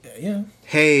DC. Yeah.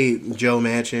 Hey, Joe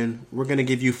Manchin, we're going to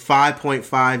give you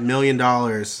 $5.5 million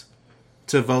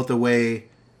to vote the way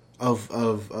of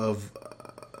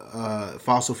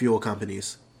fossil fuel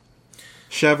companies.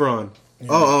 Chevron. Yeah.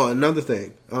 Oh, another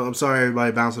thing. I'm sorry,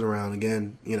 everybody bouncing around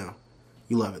again. You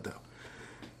love it though.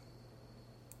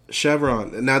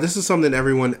 Chevron. Now, this is something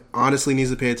everyone honestly needs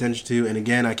to pay attention to. And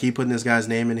again, I keep putting this guy's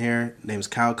name in here. Name's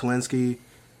Kyle Kalinske.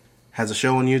 Has a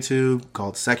show on YouTube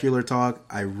called Secular Talk.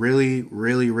 I really,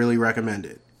 really, really recommend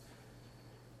it.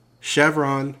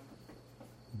 Chevron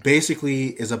basically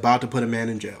is about to put a man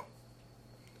in jail.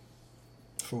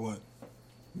 For what?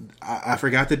 I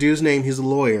forgot the dude's name. He's a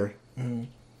lawyer. Mm-hmm.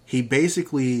 He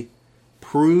basically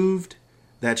proved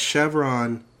that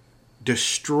Chevron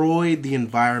destroyed the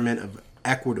environment of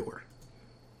Ecuador.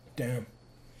 Damn.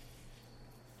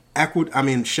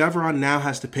 Chevron now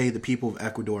has to pay the people of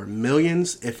Ecuador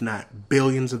millions, if not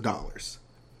billions of dollars.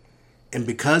 And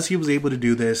because he was able to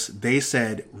do this, they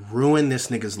said, ruin this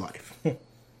nigga's life.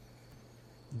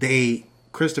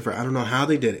 Christopher, I don't know how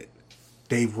they did it.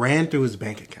 They ran through his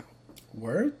bank account.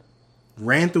 Word?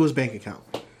 Ran through his bank account.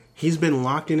 He's been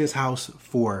locked in his house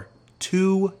for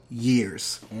 2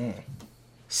 years.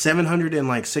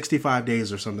 765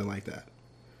 days or something like that.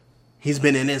 He's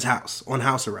been in his house on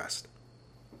house arrest.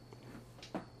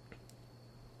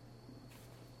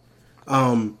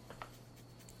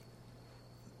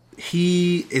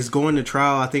 He is going to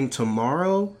trial, I think,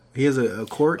 tomorrow. He has a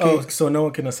court case. Oh, so no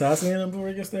one can assassinate him before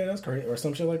he gets there? That's crazy. Or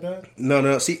some shit like that?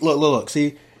 No. See, look.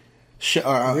 See,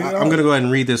 I'm going to go ahead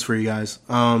and read this for you guys.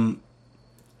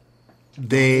 His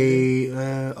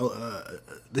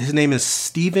name is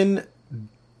Stephen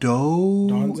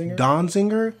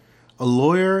Donziger, a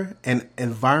lawyer and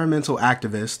environmental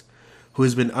activist who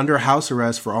has been under house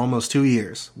arrest for almost 2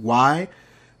 years. Why?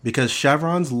 Because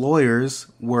Chevron's lawyers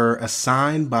were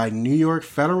assigned by New York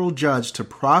federal judge to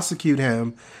prosecute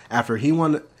him after he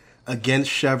won against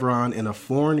Chevron in a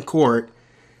foreign court,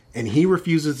 and he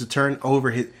refuses to turn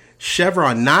over his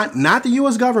Chevron, not the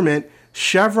U.S. government.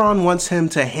 Chevron wants him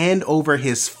to hand over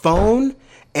his phone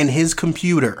and his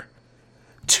computer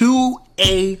to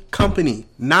a company,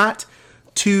 not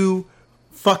to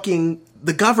fucking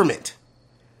the government.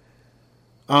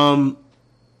 The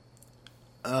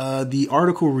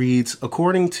article reads,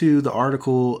 according to the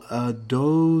article,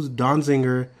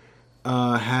 Donziger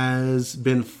has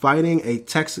been fighting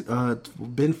Texaco,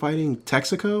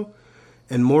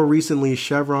 and more recently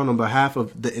Chevron on behalf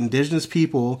of the indigenous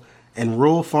people and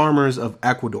rural farmers of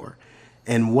Ecuador,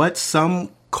 and what some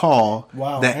call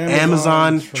the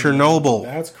Amazon Chernobyl.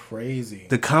 That's crazy.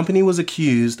 The company was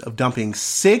accused of dumping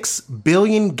 6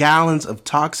 billion gallons of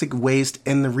toxic waste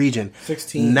in the region.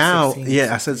 16.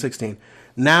 I said 16.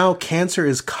 Now cancer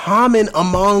is common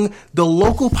among the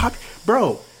local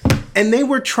bro. And they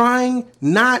were trying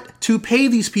not to pay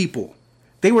these people.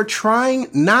 They were trying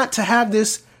not to have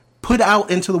this put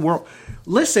out into the world.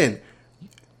 Listen,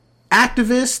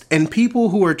 activists and people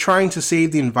who are trying to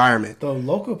save the environment. The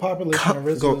local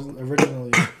population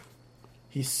originally,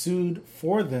 he sued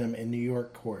for them in New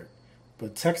York court,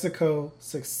 but Texaco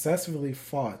successfully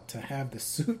fought to have the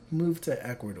suit moved to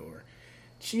Ecuador.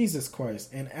 Jesus Christ.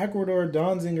 And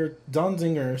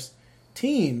Donzinger's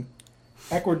team,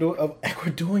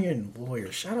 Ecuadorian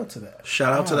lawyers, shout out to that.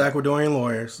 Shout out to the Ecuadorian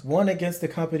lawyers. Won against the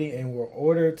company and were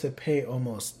ordered to pay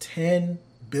almost $10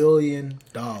 billion.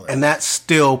 And that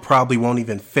still probably won't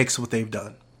even fix what they've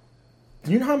done.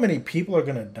 Do you know how many people are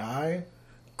going to die?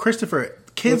 Christopher,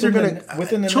 children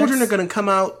are going to come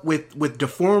out with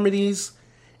deformities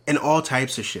and all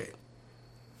types of shit.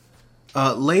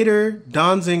 Later,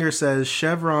 Donziger says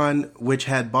Chevron, which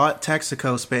had bought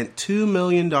Texaco, spent $2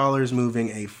 million moving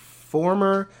a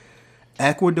former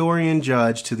Ecuadorian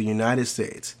judge to the United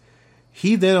States.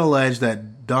 He then alleged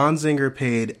that Donziger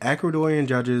paid Ecuadorian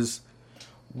judges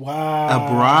a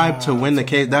bribe to win the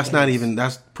case.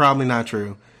 That's probably not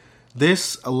true.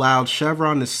 This allowed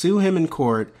Chevron to sue him in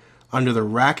court under the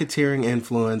Racketeering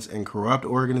Influence and Corrupt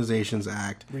Organizations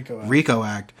Act, RICO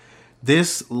Act.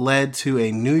 This led to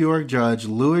a New York judge,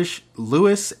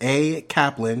 Louis A.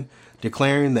 Kaplan,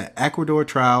 declaring the Ecuador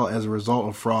trial as a result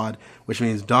of fraud, which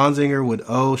means Donziger would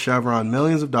owe Chevron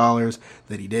millions of dollars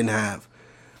that he didn't have.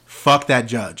 Fuck that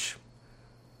judge.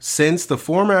 Since the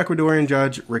former Ecuadorian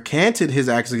judge recanted his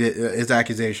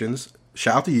accusations,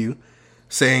 shout out to you,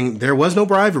 saying there was no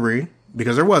bribery,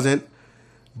 because there wasn't,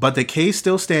 but the case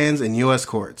still stands in U.S.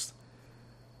 courts.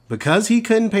 Because he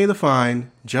couldn't pay the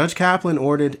fine, Judge Kaplan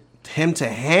ordered him to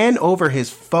hand over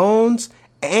his phones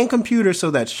and computer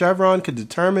so that Chevron could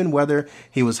determine whether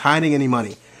he was hiding any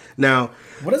money. Now,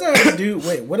 what does that have to do?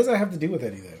 Wait, what does that have to do with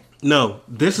anything? No,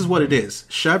 this is what it is.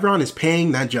 Chevron is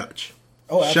paying that judge.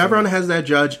 Oh, absolutely. Chevron has that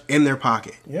judge in their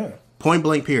pocket. Yeah. Point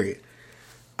blank, period.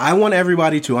 I want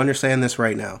everybody to understand this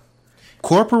right now.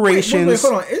 Corporations. Wait,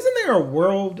 hold on. Isn't there a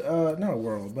world? Not a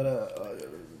world, but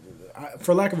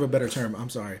for lack of a better term, I'm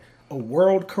sorry. A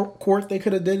world court they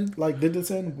could have did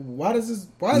this in? Why is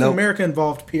America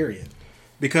involved? Period.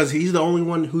 Because he's the only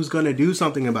one who's going to do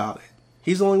something about it.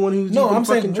 He's the only one who's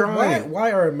saying trying.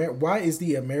 Why is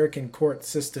the American court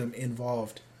system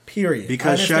involved? Period.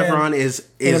 Because Chevron is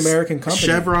an American company.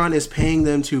 Chevron is paying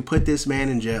them to put this man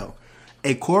in jail.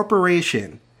 A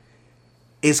corporation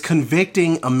is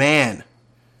convicting a man.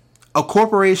 A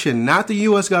corporation, not the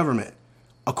U.S. government.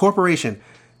 A corporation.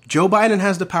 Joe Biden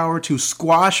has the power to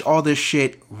squash all this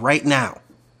shit right now.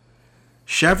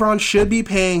 Chevron should be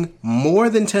paying more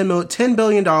than $10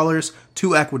 billion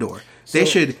to Ecuador. They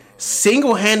should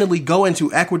single-handedly go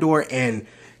into Ecuador and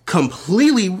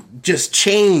completely just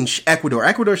change Ecuador.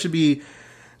 Ecuador should be...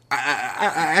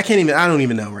 I don't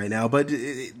even know right now, but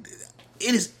it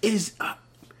is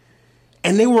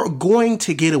and they were going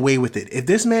to get away with it. If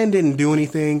this man didn't do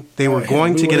anything, they were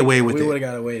going to get away with it. We would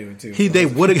have got away with it, too. They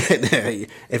would have got... If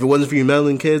it wasn't for you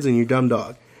meddling kids and you dumb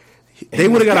dog. They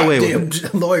would have got away with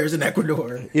it. Lawyers in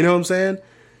Ecuador. You know what I'm saying?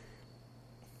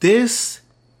 This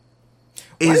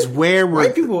is where we're...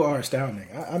 White people are astounding.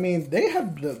 I mean, they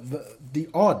have the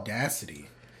audacity.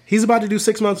 He's about to do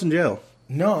 6 months in jail.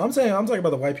 No, I'm talking about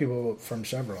the white people from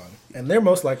Chevron. And they're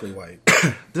most likely white.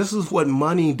 This is what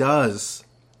money does.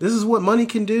 This is what money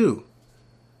can do.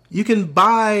 You can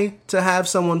buy to have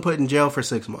someone put in jail for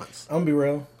 6 months. I'm going to be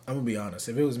real. I'm going to be honest.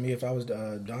 If it was me, if I was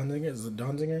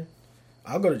Donziger,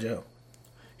 I'll go to jail.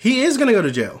 He is going to go to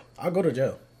jail. I'll go to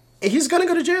jail. He's going to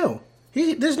go to jail.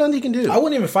 There's nothing he can do. I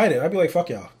wouldn't even fight it. I'd be like, fuck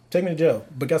y'all. Take me to jail.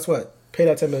 But guess what? Pay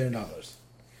that $10 billion.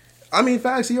 I mean,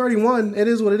 facts. He already won. It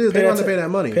is what it is. They want to pay that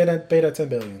money. Pay that $10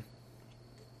 billion.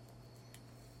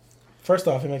 First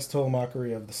off, he makes a total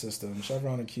mockery of the system.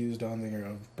 Chevron accused Donziger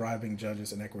of bribing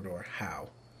judges in Ecuador. How?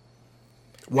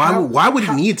 Why would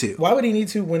he need to? Why would he need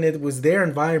to when it was their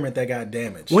environment that got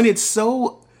damaged? When it's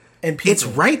so... And people, it's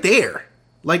right there.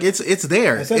 Like, it's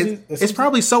there. It's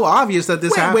probably so obvious that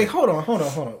this happened. Wait, hold on.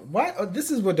 Why?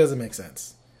 This is what doesn't make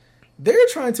sense. They're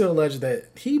trying to allege that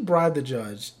he bribed the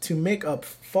judge to make up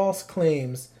false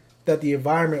claims that the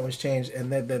environment was changed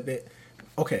and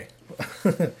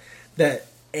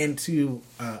and to,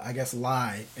 I guess,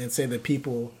 lie and say that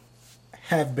people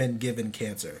have been given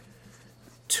cancer.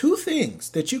 Two things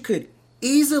that you could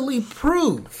easily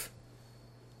prove.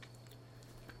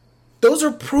 Those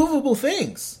are provable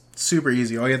things. Super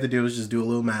easy. All you have to do is just do a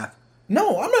little math.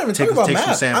 No, I'm not even talking about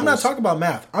math. I'm not talking about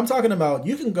math. I'm talking about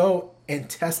you can go and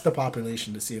test the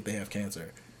population to see if they have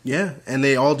cancer. Yeah, and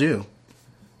they all do.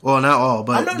 Well, not all,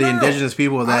 but the indigenous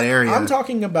people of that area. I'm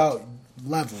talking about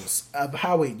levels of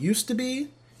how it used to be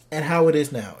and how it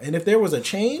is now. And if there was a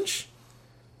change,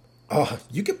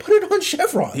 you could put it on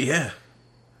Chevron. Yeah.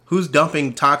 Who's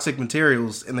dumping toxic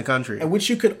materials in the country? And which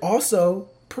you could also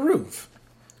prove.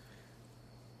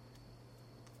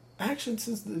 Action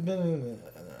since been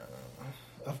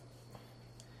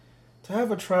to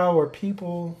have a trial where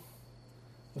people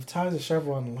with ties to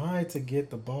Chevron lied to get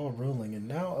the ball rolling, and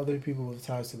now other people with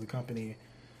ties to the company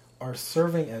are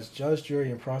serving as judge,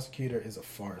 jury, and prosecutor is a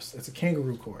farce. It's a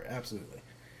kangaroo court, absolutely.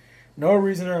 No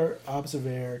reasoner,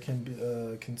 observer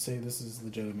can say this is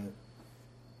legitimate.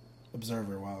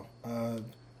 Observer, wow.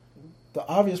 The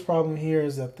obvious problem here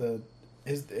is that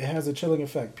it has a chilling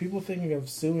effect. People thinking of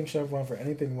suing Chevron for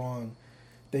anything wrong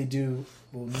they do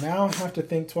will now have to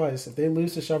think twice. If they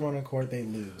lose to Chevron in court, they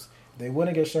lose. If they win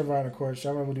against Chevron in court,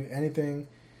 Chevron will do anything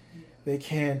they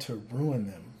can to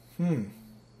ruin them.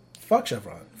 Fuck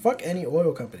Chevron. Fuck any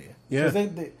oil company. Yeah.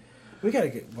 We gotta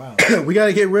get, wow. We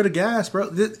gotta get rid of gas, bro.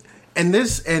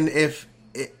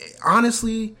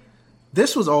 Honestly,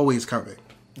 this was always coming.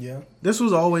 Yeah. This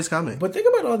was always coming. But think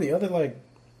about all the other,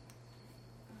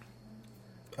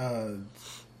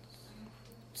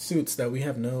 suits that we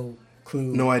have no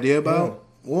clue. No idea about? Yeah.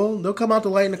 Well, they'll come out to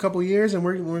light in a couple years, and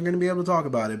we're going to be able to talk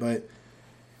about it. But,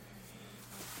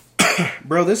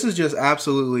 bro, this is just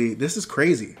absolutely... This is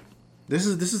crazy. This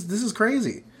is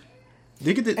crazy.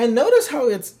 And notice how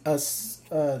it's a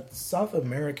South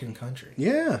American country.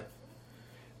 Yeah.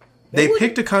 They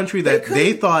picked a country that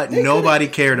they thought nobody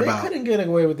cared about. They couldn't get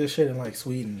away with this shit in,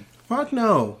 Sweden. Fuck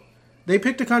no. They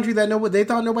picked a country that they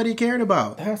thought nobody cared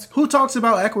about. Who talks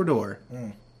about Ecuador?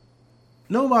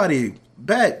 Nobody.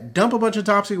 Bet. Dump a bunch of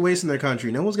toxic waste in their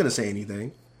country. No one's going to say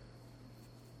anything.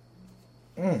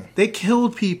 They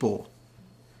killed people.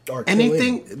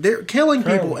 They're killing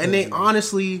people, and they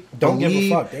honestly don't believe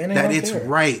give a fuck. That it's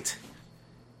right.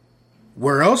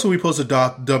 Where else are we supposed to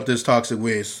dump this toxic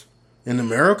waste? In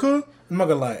America? I'm not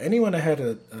gonna lie. Anyone that had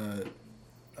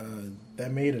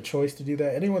that made a choice to do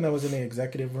that, anyone that was in the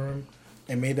executive room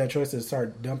and made that choice to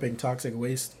start dumping toxic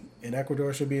waste in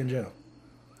Ecuador should be in jail.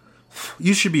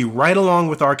 You should be right along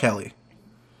with R. Kelly.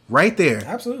 Right there.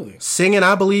 Absolutely. Singing,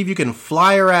 I believe you can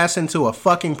fly your ass into a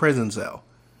fucking prison cell.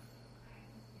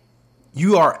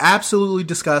 You are absolutely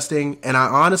disgusting, and I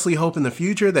honestly hope in the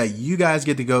future that you guys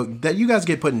get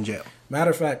put in jail.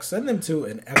 Matter of fact, send them to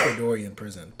an Ecuadorian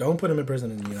prison. Don't put them in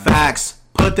prison in the United Facts. States.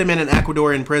 Put them in an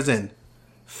Ecuadorian prison.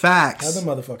 Facts. Have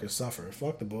the motherfuckers suffer.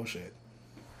 Fuck the bullshit.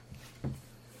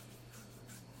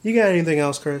 You got anything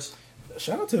else, Chris?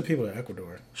 Shout out to the people of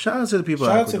Ecuador. Shout out to the people of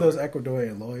Ecuador. Shout out to those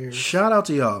Ecuadorian lawyers. Shout out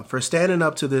to y'all for standing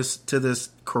up to this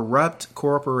corrupt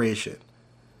corporation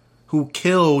who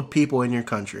killed people in your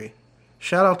country.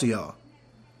 Shout out to y'all.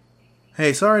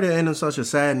 Hey, sorry to end on such a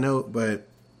sad note, but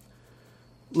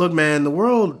look, man, the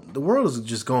world is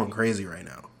just going crazy right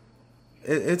now.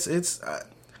 It's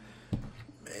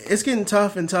getting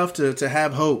tough to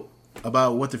have hope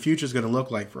about what the future is going to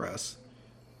look like for us.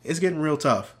 It's getting real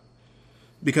tough.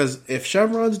 Because if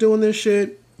Chevron's doing this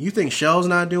shit, you think Shell's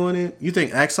not doing it? You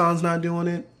think Exxon's not doing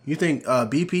it? You think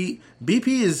BP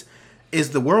is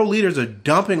the world leaders are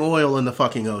dumping oil in the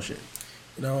fucking ocean.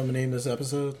 You know what I'm going to name this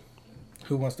episode?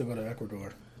 Who Wants to Go to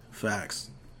Ecuador? Facts.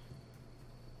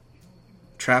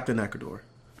 Trapped in Ecuador.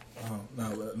 Oh,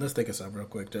 no, let's take us up real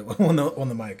quick on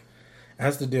the mic. It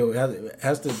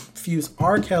has to fuse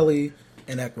R. Kelly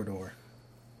and Ecuador.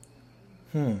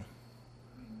 A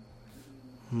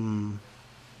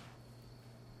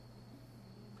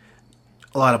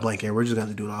lot of blank air. We're just going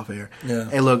to do it off air. Yeah.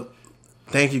 Hey, look,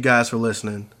 thank you guys for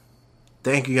listening.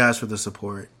 Thank you guys for the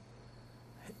support.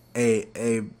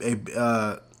 hey,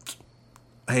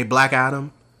 Black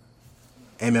Adam.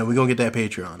 Hey man, we're gonna get that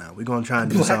Patreon out. We're gonna try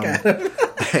and do Black something. Adam.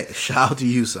 Hey, shout out to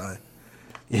you, son.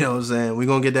 You know what I'm saying? We're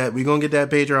gonna get that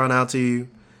Patreon out to you.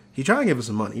 He trying to give us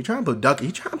some money. He trying to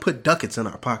put ducats in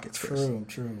our pockets first.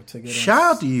 True. To get Shout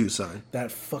out to you, son.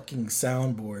 that fucking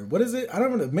soundboard. What is it? I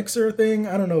don't know, the mixer thing.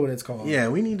 I don't know what it's called. Yeah,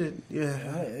 we need to. Yeah,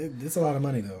 It's a lot of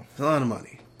money though. it's a lot of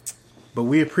money. But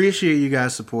we appreciate you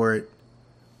guys' support.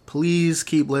 Please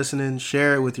keep listening.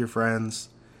 Share it with your friends.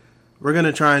 We're going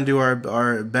to try and do our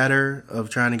better of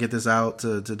trying to get this out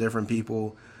to different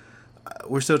people.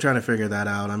 We're still trying to figure that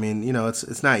out. I mean, you know,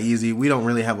 it's not easy. We don't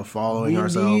really have a following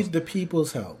ourselves. We need the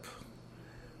people's help.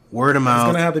 Word of It's mouth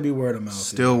going to have to be word of mouth.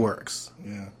 still works.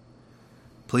 Yeah.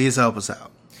 Please help us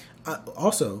out.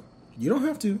 Also, you don't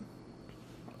have to.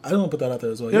 I don't want to put that out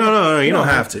there as well. No, you don't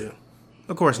have to.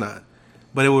 Of course not.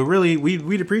 But it would really,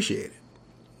 we'd appreciate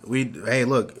it. Hey,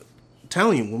 look, I'm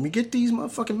telling you, when we get these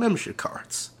motherfucking membership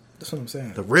cards, That's what I'm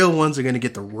saying. the real ones are going to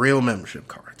get the real membership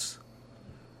cards.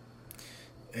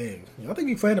 Hey, y'all think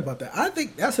we playing about that? I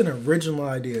think that's an original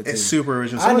idea. Too. It's super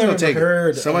original. I Somebody's never going to take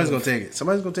heard it. Somebody's of- going to take it.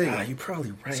 Somebody's going to take it. You're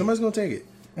probably right. Somebody's going to take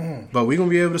it. But we're going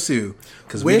to be able to sue.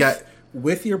 Because we got...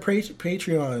 with your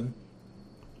Patreon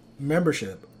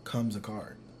membership comes a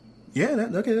card. Yeah,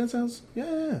 that sounds...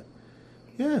 Yeah.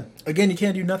 Again, you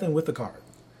can't do nothing with the card.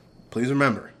 Please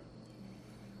remember.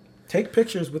 Take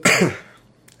pictures with the card.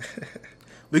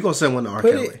 We're going to send one to R.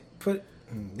 Put Kelly. it.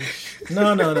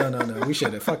 No. We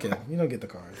shouldn't. Fuck him. You don't get the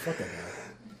card. Fuck that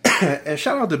guy. And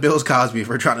shout out to Bill Cosby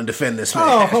for trying to defend this man.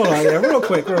 Oh, hold on. Yeah, real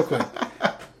quick. Bro,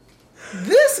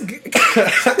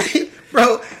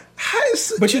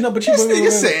 But you this nigga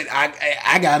said,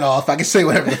 I got off. I can say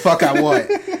whatever the fuck I want.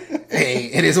 Hey,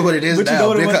 it is what it is But you know now.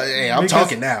 what it was? Hey, I'm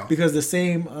talking now. Because the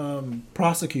same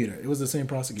prosecutor. It was the same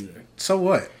prosecutor. So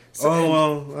what?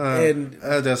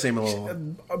 That does seem a little...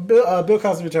 Bill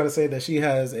Cosby trying to say that she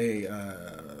has a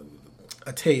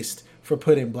taste for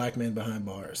putting black men behind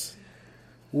bars.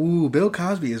 Ooh, Bill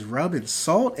Cosby is rubbing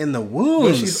salt in the But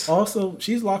wounds.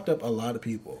 she's locked up a lot of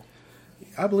people.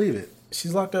 I believe it.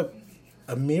 She's locked up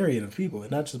a myriad of people,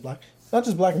 and not just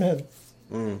black men.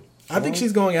 I think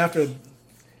she's going after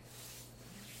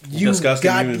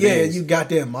Disgusting human beings. you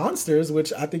goddamn monsters,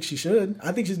 which I think she should.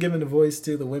 I think she's giving a voice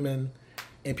to the women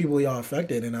and people y'all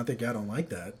affected, and I think y'all don't like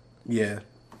that. Yeah.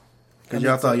 Because I mean,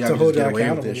 y'all thought y'all to could hold just get y'all away with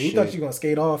accountable. this You shit. thought you were gonna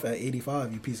skate off at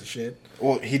 85, you piece of shit.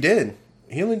 Well, he did.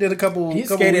 He only did a couple. He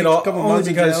couple skated weeks, off couple months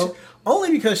in jail.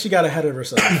 only because she got ahead of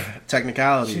herself.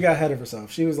 Technicality. She got ahead of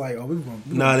herself. She was like, "Oh, we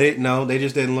going They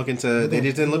just didn't look into. They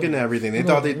just didn't look into everything. They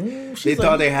thought she's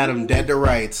thought like, they had him dead to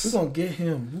rights. we gonna get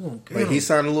him. We gonna get But him." he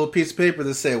signed a little piece of paper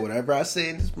that said, "Whatever I say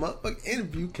in this motherfucking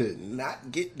interview could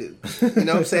not get to." You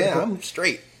know what I'm saying? I'm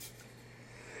straight.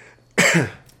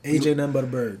 AJ nothing but a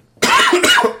bird.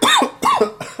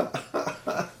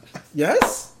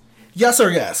 Yes? Yes or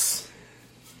yes?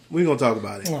 We're gonna talk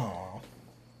about it. Aw.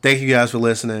 Thank you guys for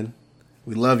listening.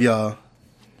 We love y'all.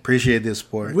 Appreciate this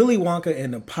support. Willy Wonka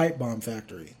and the Pipe Bomb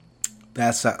Factory.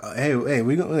 That's hey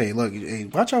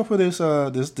look, watch out for this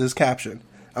this caption.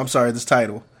 I'm sorry, this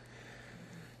title.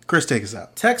 Chris, take us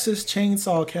out. Texas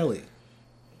Chainsaw Kelly.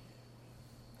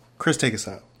 Chris, take us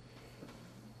out.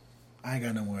 I ain't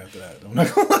got no more after that. I'm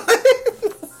not gonna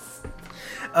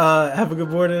lie. Have a good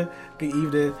morning, good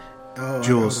evening. Oh,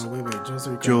 Jules. hold on,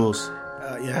 wait. Jules.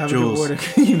 Yeah, have Jules. a good morning,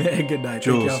 good evening, and good night.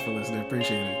 Jules. Thank y'all for listening.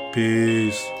 Appreciate it.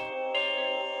 Peace.